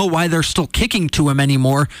 I don't know why they're still kicking to him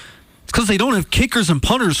anymore. It's because they don't have kickers and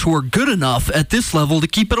punters who are good enough at this level to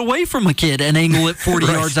keep it away from a kid and angle it 40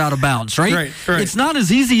 right. yards out of bounds, right? It's not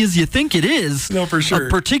as easy as you think it is. No, for sure.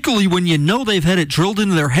 Particularly when you know they've had it drilled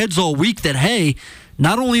into their heads all week that, hey,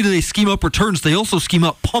 not only do they scheme up returns, they also scheme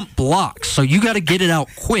up pump blocks. So you got to get it out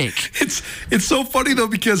quick. It's so funny, though,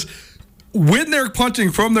 because when they're punting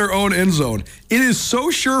from their own end zone, it is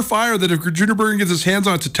so surefire that if Junior Bergen gets his hands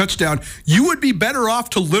on it, it's a touchdown. You would be better off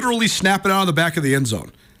to literally snap it out of the back of the end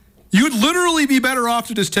zone. You would literally be better off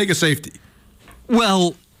to just take a safety.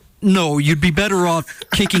 Well, no, you'd be better off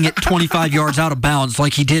kicking it 25 yards out of bounds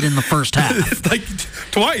like he did in the first half. Like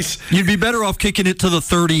twice. You'd be better off kicking it to the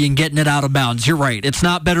 30 and getting it out of bounds. You're right. It's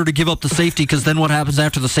not better to give up the safety because then what happens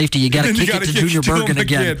after the safety? You got to kick it to Junior Bergen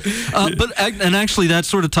again. And actually, that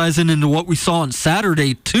sort of ties into what we saw on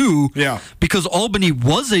Saturday, too. Yeah. Because Albany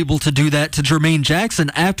was able to do that to Jermaine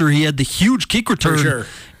Jackson after he had the huge kick return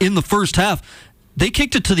in the first half. they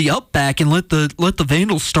kicked it to the up back and let the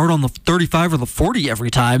Vandals start on the 35 or the 40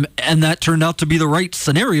 every time, and that turned out to be the right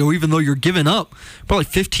scenario, even though you're giving up probably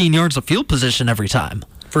 15 yards of field position every time.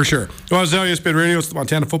 For sure. Well, it's now ESPN Radio. It's the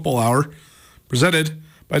Montana Football Hour, presented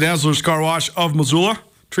by Dazzler's Car Wash of Missoula.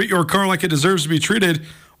 Treat your car like it deserves to be treated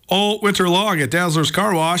all winter long at Dazzler's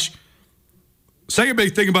Car Wash. Second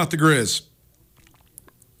big thing about the Griz.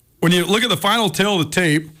 When you look at the final tail of the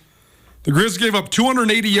tape, the Griz gave up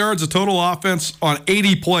 280 yards of total offense on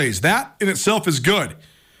 80 plays. That in itself is good.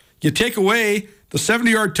 You take away the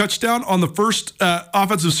 70-yard touchdown on the first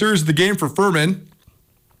offensive series of the game for Furman,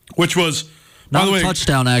 which was, by the way, not a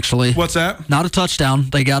touchdown, actually. What's that? Not a touchdown.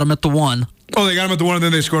 They got him at the 1. Oh, they got him at the 1, and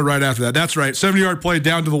then they scored right after that. That's right. 70-yard play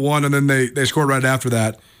down to the 1, and then they scored right after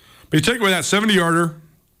that. But you take away that 70-yarder,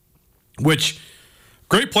 which,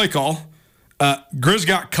 great play call. Griz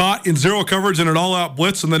got caught in zero coverage in an all-out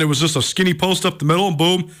blitz, and then it was just a skinny post up the middle, and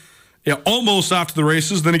boom, almost off to the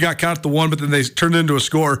races. Then he got caught at the 1, but then they turned it into a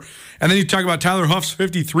score. And then you talk about Tyler Huff's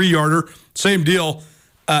 53-yarder, same deal.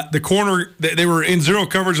 The corner, they were in zero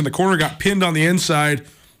coverage, and the corner got pinned on the inside,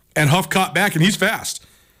 and Huff caught back, and he's fast.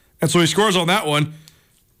 And so he scores on that one.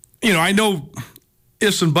 I know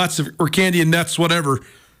ifs and buts or candy and nuts, whatever,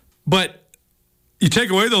 but you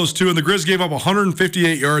take away those two, and the Griz gave up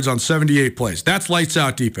 158 yards on 78 plays. That's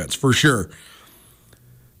lights-out defense, for sure.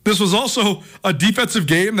 This was also a defensive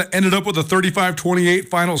game that ended up with a 35-28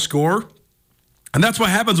 final score. And that's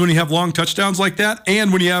what happens when you have long touchdowns like that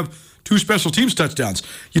and when you have 2 special teams touchdowns.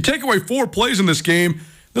 You take away 4 plays in this game.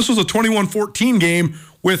 This was a 21-14 game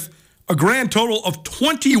with a grand total of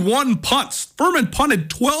 21 punts. Furman punted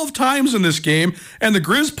 12 times in this game, and the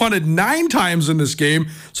Griz punted 9 times in this game.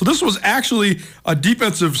 So this was actually a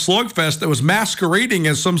defensive slugfest that was masquerading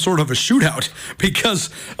as some sort of a shootout because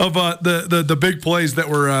of the big plays that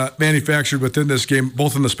were manufactured within this game,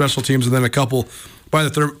 both in the special teams and then a couple by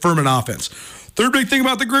the Furman offense. Third big thing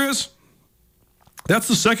about the Griz, that's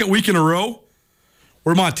the second week in a row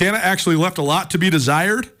where Montana actually left a lot to be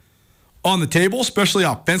desired on the table, especially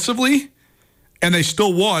offensively, and they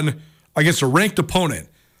still won against a ranked opponent.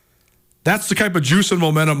 That's the type of juice and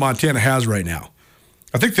momentum Montana has right now.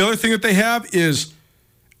 I think the other thing that they have is,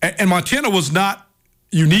 and Montana was not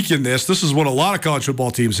unique in this, this is what a lot of college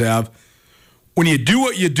football teams have, when you do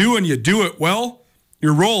what you do and you do it well,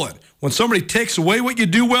 you're rolling. When somebody takes away what you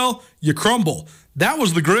do well, you crumble. That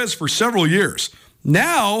was the Griz for several years.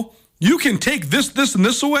 Now, you can take this, and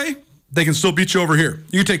this away, they can still beat you over here.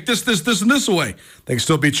 You take this, and this away. They can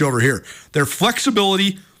still beat you over here. Their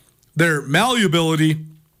flexibility, their malleability,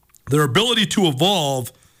 their ability to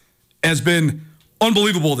evolve has been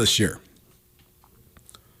unbelievable this year.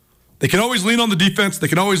 They can always lean on the defense. They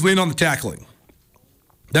can always lean on the tackling.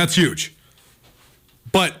 That's huge.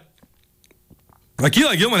 But like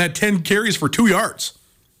Eli Gilman had 10 carries for 2 yards.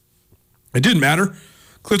 It didn't matter.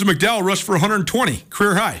 Clinton McDowell rushed for 120,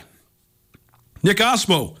 career high. Nick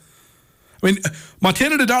Osmo.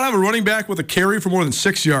 Montana did not have a running back with a carry for more than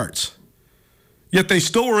 6 yards. Yet they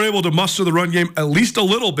still were able to muster the run game at least a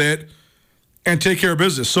little bit and take care of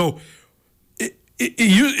business. So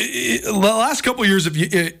the last couple of years,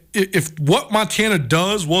 if what Montana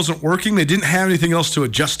does wasn't working, they didn't have anything else to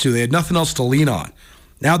adjust to. They had nothing else to lean on.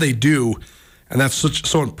 Now they do, and that's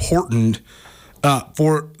so important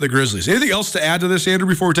for the Grizzlies. Anything else to add to this, Andrew,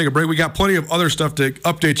 before we take a break? We got plenty of other stuff to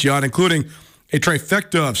update you on, including a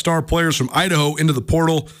trifecta of star players from Idaho into the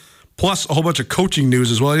portal, plus a whole bunch of coaching news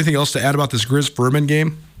as well. Anything else to add about this Griz-Furman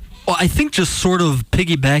game? Well, I think just sort of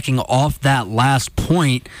piggybacking off that last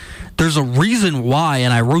point, there's a reason why,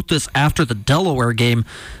 and I wrote this after the Delaware game,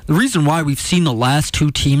 the reason why we've seen the last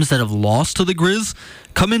 2 teams that have lost to the Griz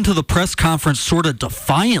come into the press conference sort of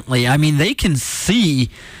defiantly. I mean, they can see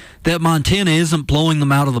that Montana isn't blowing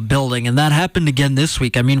them out of the building, and that happened again this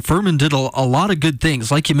week. I mean, Furman did a lot of good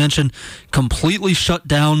things. Like you mentioned, completely shut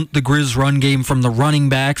down the Griz run game from the running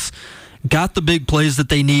backs, got the big plays that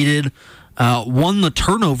they needed, won the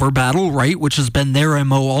turnover battle, right, which has been their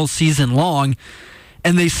MO all season long,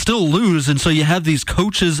 and they still lose. And so you have these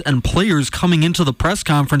coaches and players coming into the press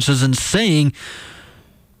conferences and saying,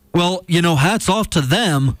 well, hats off to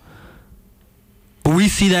them, but we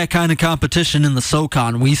see that kind of competition in the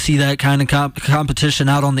SoCon. We see that kind of competition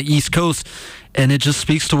out on the East Coast, and it just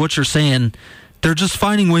speaks to what you're saying. They're just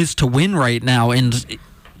finding ways to win right now, and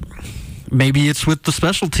maybe it's with the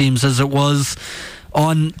special teams as it was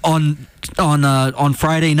on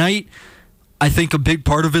Friday night. I think a big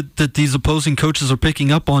part of it that these opposing coaches are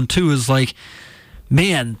picking up on too is like,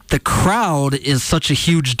 man, the crowd is such a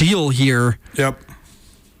huge deal here. Yep.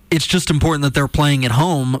 It's just important that they're playing at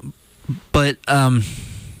home. But,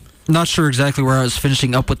 Not sure exactly where I was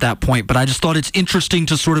finishing up with that point, but I just thought it's interesting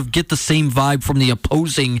to sort of get the same vibe from the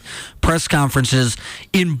opposing press conferences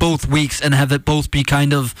in both weeks and have it both be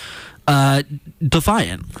kind of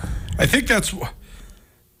defiant. I think that's...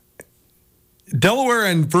 Delaware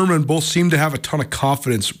and Furman both seem to have a ton of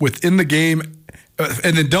confidence within the game,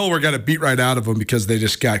 and then Delaware got a beat right out of them because they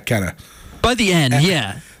just got kind of... By the end,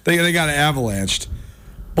 yeah. They got avalanched.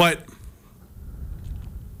 But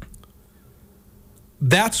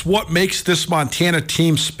that's what makes this Montana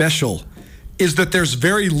team special, is that there's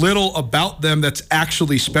very little about them that's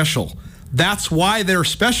actually special. That's why they're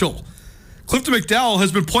special. Clifton McDowell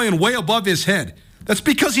has been playing way above his head. That's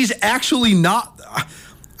because he's actually not...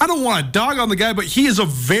 I don't want to dog on the guy, but he is a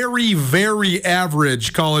very, very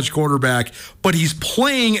average college quarterback, but he's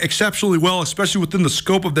playing exceptionally well, especially within the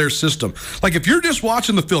scope of their system. Like, if you're just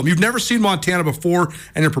watching the film, you've never seen Montana before,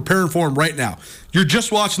 and you're preparing for him right now. You're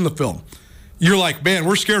just watching the film. You're like, man,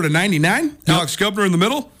 we're scared of 99. Yep. Alex Gubner in the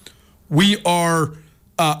middle. We are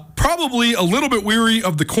probably a little bit weary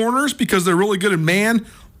of the corners because they're really good in man,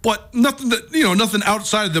 but nothing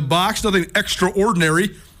outside of the box, nothing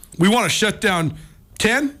extraordinary. We want to shut down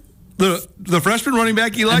 10, the freshman running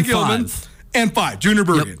back Eli Gilman, and 5, Junior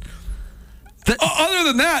Bergen. Yep. Other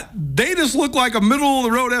than that, they just look like a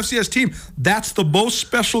middle-of-the-road FCS team. That's the most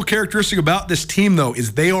special characteristic about this team, though,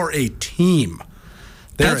 is they are a team.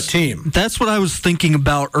 They're a team. That's what I was thinking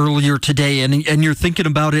about earlier today, and you're thinking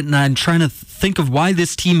about it, and I'm trying to think of why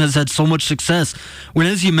this team has had so much success. When,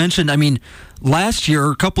 as you mentioned, I mean, last year,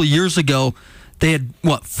 or a couple of years ago, they had,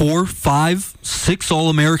 4, 5, 6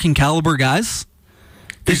 All-American caliber guys?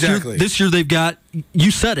 This year they've got,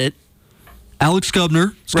 you said it, Alex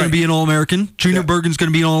Gubner is going to be an All-American. Junior Bergen's going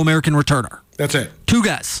to be an All-American returner. That's it. 2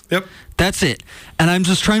 guys. Yep. That's it. And I'm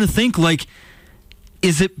just trying to think, like,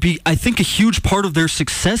 I think a huge part of their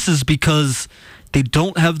success is because they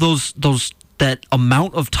don't have that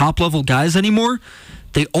amount of top-level guys anymore.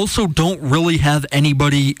 They also don't really have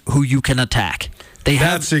anybody who you can attack. They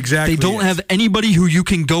don't have anybody who you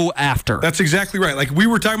can go after. That's exactly right. Like, we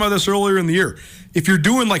were talking about this earlier in the year. If you're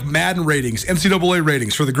doing like Madden ratings, NCAA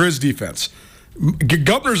ratings for the Griz defense,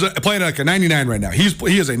 Gubner's playing like a 99 right now. He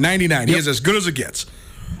is a 99. Yep. He is as good as it gets.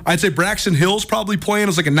 I'd say Braxton Hill's probably playing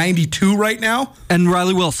as like a 92 right now. And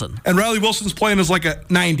Riley Wilson. And Riley Wilson's playing as like a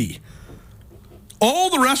 90.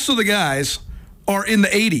 All the rest of the guys are in the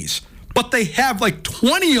 80s. But they have like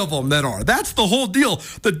 20 of them that are. That's the whole deal.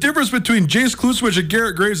 The difference between Jace Kluswich and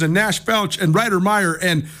Garrett Graves and Nash Fouch and Ryder Meyer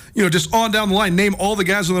and, just on down the line, name all the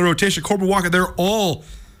guys on the rotation. Corbin Walker, they're all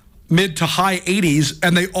mid to high 80s,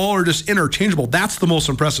 and they all are just interchangeable. That's the most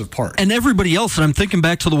impressive part. And everybody else, and I'm thinking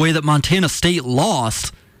back to the way that Montana State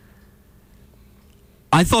lost,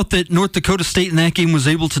 I thought that North Dakota State in that game was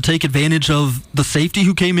able to take advantage of the safety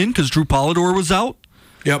who came in because Drew Polidor was out.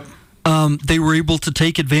 Yep. They were able to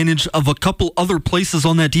take advantage of a couple other places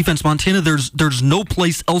on that defense. Montana, there's no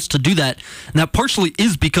place else to do that. And that partially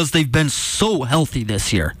is because they've been so healthy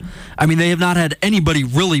this year. I mean, they have not had anybody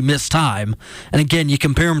really miss time. And again, you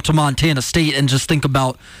compare them to Montana State and just think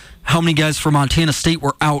about how many guys from Montana State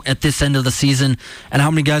were out at this end of the season and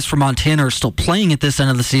how many guys from Montana are still playing at this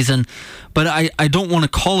end of the season. But I don't want to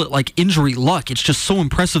call it like injury luck. It's just so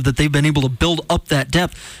impressive that they've been able to build up that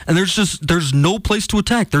depth. And there's no place to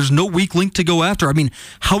attack. There's no weak link to go after. I mean,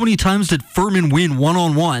 how many times did Furman win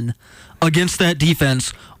one-on-one against that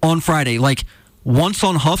defense on Friday? Like, once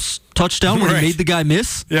on Huff's touchdown when he made the guy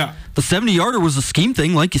miss. Yeah. The 70-yarder was a scheme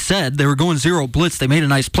thing, like you said. They were going zero blitz. They made a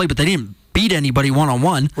nice play, but they didn't beat anybody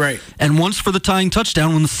one-on-one. Right. And once for the tying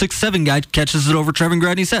touchdown when the 6'7" guy catches it over Trevin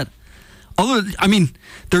Gradney's head.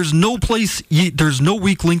 There's no place, there's no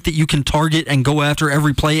weak link that you can target and go after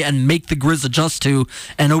every play and make the Griz adjust to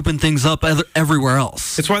and open things up everywhere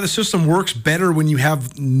else. It's why the system works better when you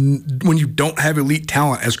don't have elite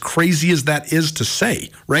talent, as crazy as that is to say,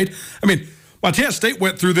 right? I mean, Montana State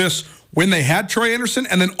went through this when they had Troy Anderson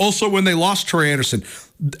and then also when they lost Troy Anderson.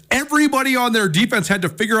 Everybody on their defense had to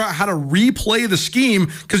figure out how to replay the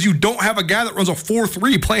scheme because you don't have a guy that runs a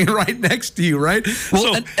 4-3 playing right next to you, right?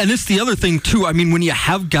 Well, and it's the other thing, too. I mean, when you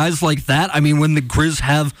have guys like that, I mean, when the Griz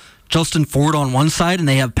have Justin Ford on one side and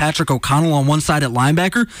they have Patrick O'Connell on one side at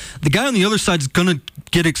linebacker, the guy on the other side is going to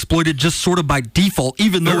get exploited just sort of by default,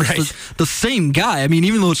 even though it's the same guy. I mean,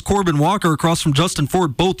 even though it's Corbin Walker across from Justin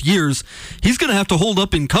Ford both years, he's going to have to hold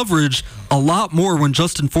up in coverage a lot more when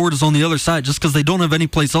Justin Ford is on the other side just because they don't have any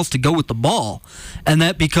place else to go with the ball. And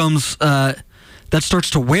that becomes, that starts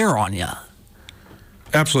to wear on you.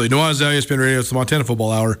 Absolutely. Nuanez, ESPN Radio. It's the Montana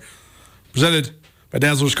Football Hour. Presented by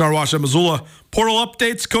Dazzler's Car Wash at Missoula. Portal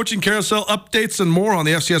updates, coaching carousel updates, and more on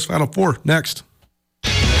the FCS Final Four next.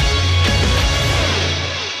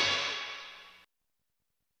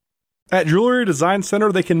 At Jewelry Design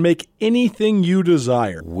Center, they can make anything you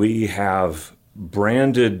desire. We have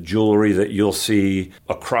branded jewelry that you'll see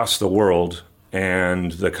across the world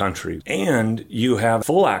and the country. And you have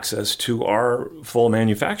full access to our full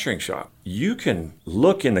manufacturing shop. You can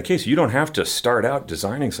look in the case. You don't have to start out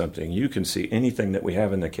designing something. You can see anything that we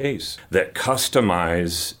have in the case that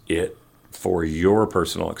customize it for your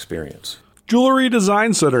personal experience. Jewelry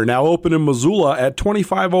Design Center, now open in Missoula at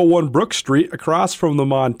 2501 Brook Street, across from the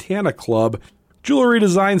Montana Club. Jewelry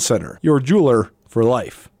Design Center, your jeweler for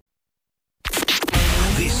life.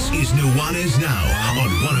 This is Nuanez Now on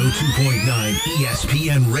 102.9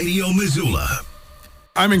 ESPN Radio Missoula.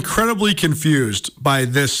 I'm incredibly confused by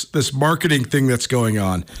this marketing thing that's going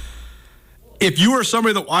on. If you are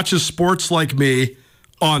somebody that watches sports like me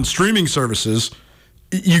on streaming services,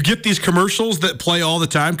 you get these commercials that play all the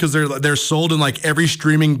time because they're sold in like every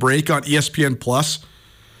streaming break on ESPN Plus.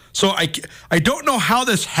 So I don't know how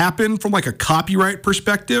this happened from like a copyright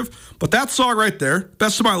perspective, but that song right there,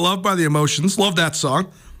 Best of My Love by the Emotions, love that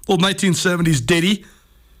song, little 1970s ditty.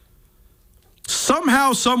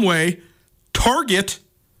 Somehow, some way, Target,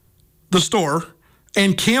 the store,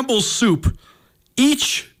 and Campbell's Soup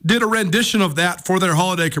each did a rendition of that for their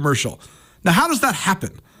holiday commercial. Now, how does that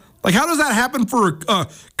happen? Like, how does that happen for a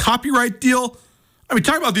copyright deal? I mean,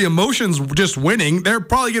 talking about the Emotions just winning, they're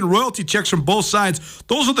probably getting royalty checks from both sides.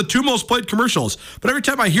 Those are the two most played commercials. But every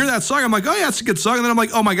time I hear that song, I'm like, oh, yeah, it's a good song. And then I'm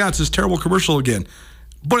like, oh, my God, it's this terrible commercial again.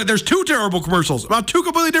 But there's two terrible commercials about two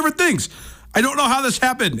completely different things. I don't know how this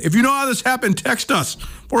happened. If you know how this happened, text us,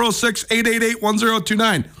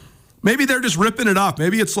 406-888-1029. Maybe they're just ripping it off.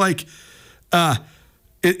 Maybe it's like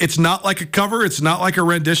it's not like a cover. It's not like a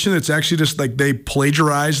rendition. It's actually just like they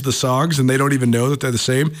plagiarized the songs and they don't even know that they're the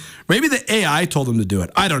same. Maybe the AI told them to do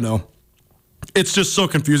it. I don't know. It's just so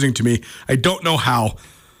confusing to me. I don't know how.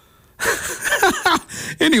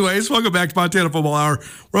 Anyways, welcome back to Montana Football Hour.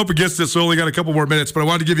 We're up against it, so we only got a couple more minutes, but I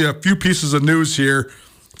wanted to give you a few pieces of news here.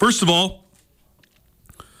 First of all,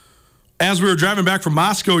 as we were driving back from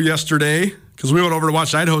Moscow yesterday, because we went over to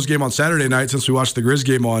watch Idaho's game on Saturday night since we watched the Griz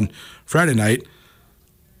game on Friday night,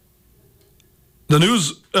 the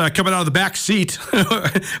news coming out of the back seat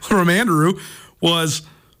from Andrew was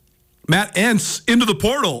Matt Entz into the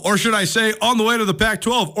portal, or should I say on the way to the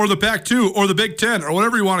Pac-12 or the Pac-2 or the Big Ten or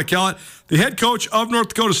whatever you want to call it. The head coach of North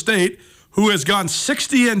Dakota State, who has gone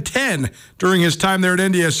 60-10 during his time there at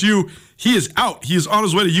NDSU, he is out. He is on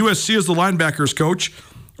his way to USC as the linebackers coach.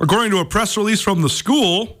 According to a press release from the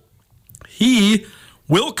school, he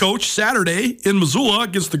will coach Saturday in Missoula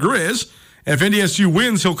against the Griz. And if NDSU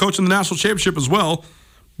wins, he'll coach in the national championship as well.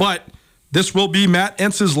 But this will be Matt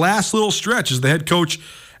Entz's last little stretch as the head coach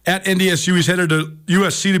at NDSU. He's headed to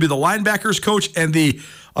USC to be the linebackers coach and the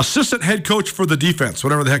assistant head coach for the defense,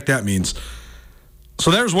 whatever the heck that means. So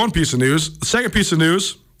there's one piece of news. The second piece of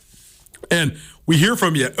news, and we hear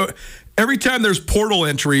from you. Every time there's portal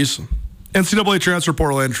entries, NCAA transfer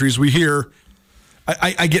portal entries, we hear,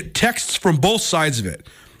 I get texts from both sides of it.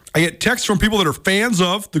 I get texts from people that are fans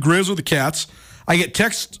of the Griz or the Cats. I get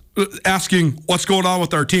texts asking what's going on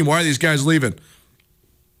with our team. Why are these guys leaving?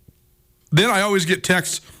 Then I always get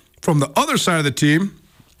texts from the other side of the team,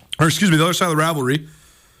 or excuse me, the other side of the rivalry.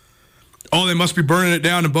 Oh, they must be burning it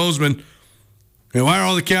down in Bozeman. And why are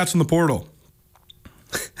all the Cats in the portal?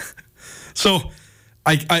 So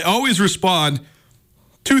I always respond,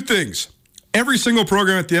 two things. Every single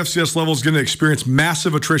program at the FCS level is going to experience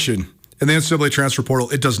massive attrition in the NCAA transfer portal.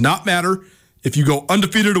 It does not matter if you go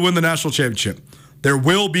undefeated to win the national championship. There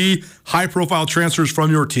will be high-profile transfers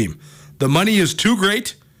from your team. The money is too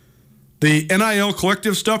great. The NIL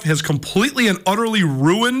collective stuff has completely and utterly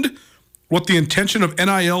ruined what the intention of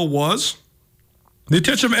NIL was. The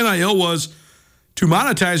intention of NIL was to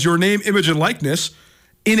monetize your name, image, and likeness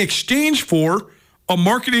in exchange for a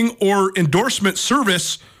marketing or endorsement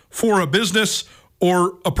service for a business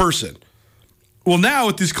or a person. Well, now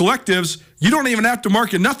with these collectives, you don't even have to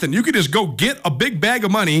market nothing. You could just go get a big bag of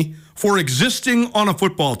money for existing on a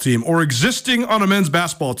football team or existing on a men's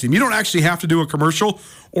basketball team. You don't actually have to do a commercial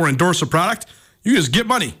or endorse a product. You just get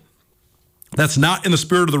money. That's not in the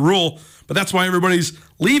spirit of the rule, but that's why everybody's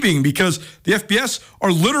leaving, because the FBS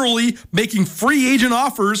are literally making free agent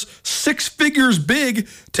offers 6 figures big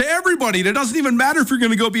to everybody. And it doesn't even matter if you're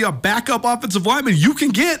going to go be a backup offensive lineman. You can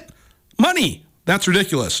get money. That's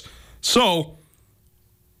ridiculous. So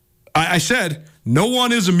I said, no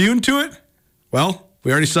one is immune to it. Well,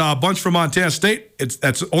 we already saw a bunch from Montana State.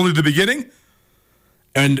 That's only the beginning.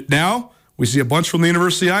 And now we see a bunch from the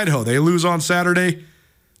University of Idaho. They lose on Saturday.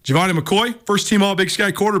 Giovanni McCoy, first-team All-Big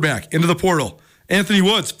Sky quarterback, into the portal. Anthony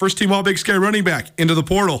Woods, first-team All-Big Sky running back, into the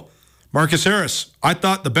portal. Marcus Harris, I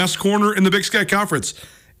thought the best corner in the Big Sky Conference,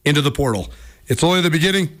 into the portal. It's only the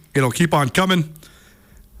beginning. It'll keep on coming.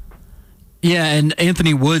 Yeah, and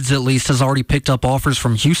Anthony Woods, at least, has already picked up offers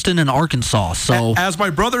from Houston and Arkansas. So, as my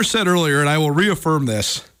brother said earlier, and I will reaffirm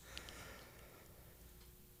this,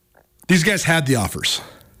 these guys had the offers.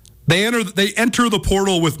 They enter the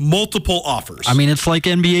portal with multiple offers. I mean, it's like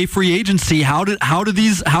NBA free agency. How do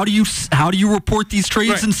you report these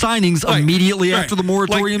trades and signings immediately after the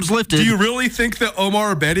moratorium's lifted? Do you really think that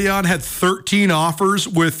Omar Abedian had 13 offers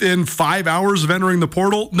within 5 hours of entering the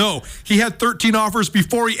portal? No, he had 13 offers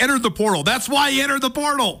before he entered the portal. That's why he entered the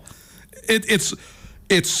portal. It's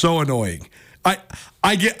so annoying. I'm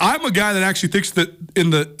a guy that actually thinks that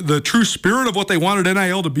in the true spirit of what they wanted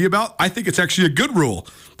NIL to be about, I think it's actually a good rule.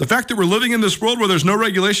 The fact that we're living in this world where there's no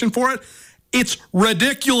regulation for it, it's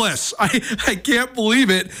ridiculous. I can't believe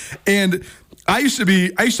it. And I used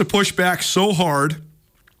to push back so hard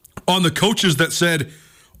on the coaches that said,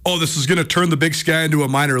 "Oh, this is going to turn the Big Sky into a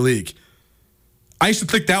minor league." I used to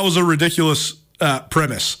think that was a ridiculous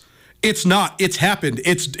premise. It's not. It's happened.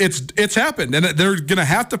 It's happened, and they're going to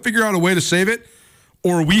have to figure out a way to save it,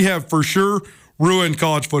 or we have for sure ruined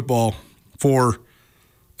college football for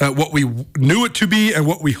what we knew it to be and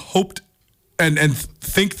what we hoped and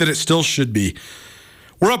think that it still should be.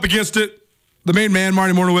 We're up against it. The main man,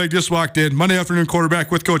 Marty Mornaweg, just walked in. Monday afternoon quarterback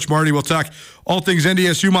with Coach Marty. We'll talk all things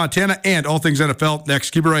NDSU Montana and all things NFL next.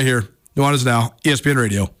 Keep it right here. Nuanez Now, ESPN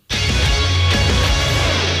Radio.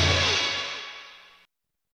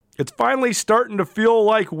 It's finally starting to feel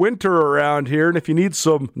like winter around here, and if you need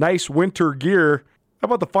some nice winter gear, how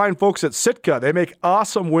about the fine folks at Sitka? They make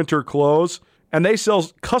awesome winter clothes, and they sell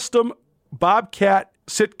custom Bobcat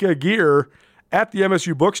Sitka gear at the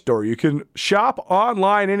MSU Bookstore. You can shop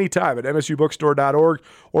online anytime at msubookstore.org,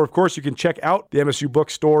 or of course you can check out the MSU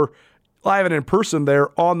Bookstore live and in person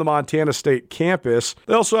there on the Montana State campus.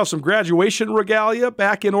 They also have some graduation regalia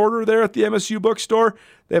back in order there at the MSU Bookstore.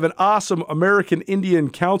 They have an awesome American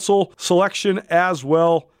Indian Council selection as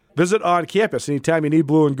well. Visit on campus anytime you need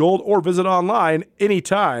blue and gold, or visit online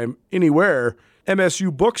anytime, anywhere,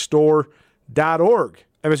 msubookstore.org.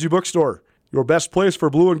 MSU Bookstore, your best place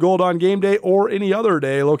for blue and gold on game day or any other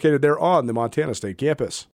day, located there on the Montana State campus.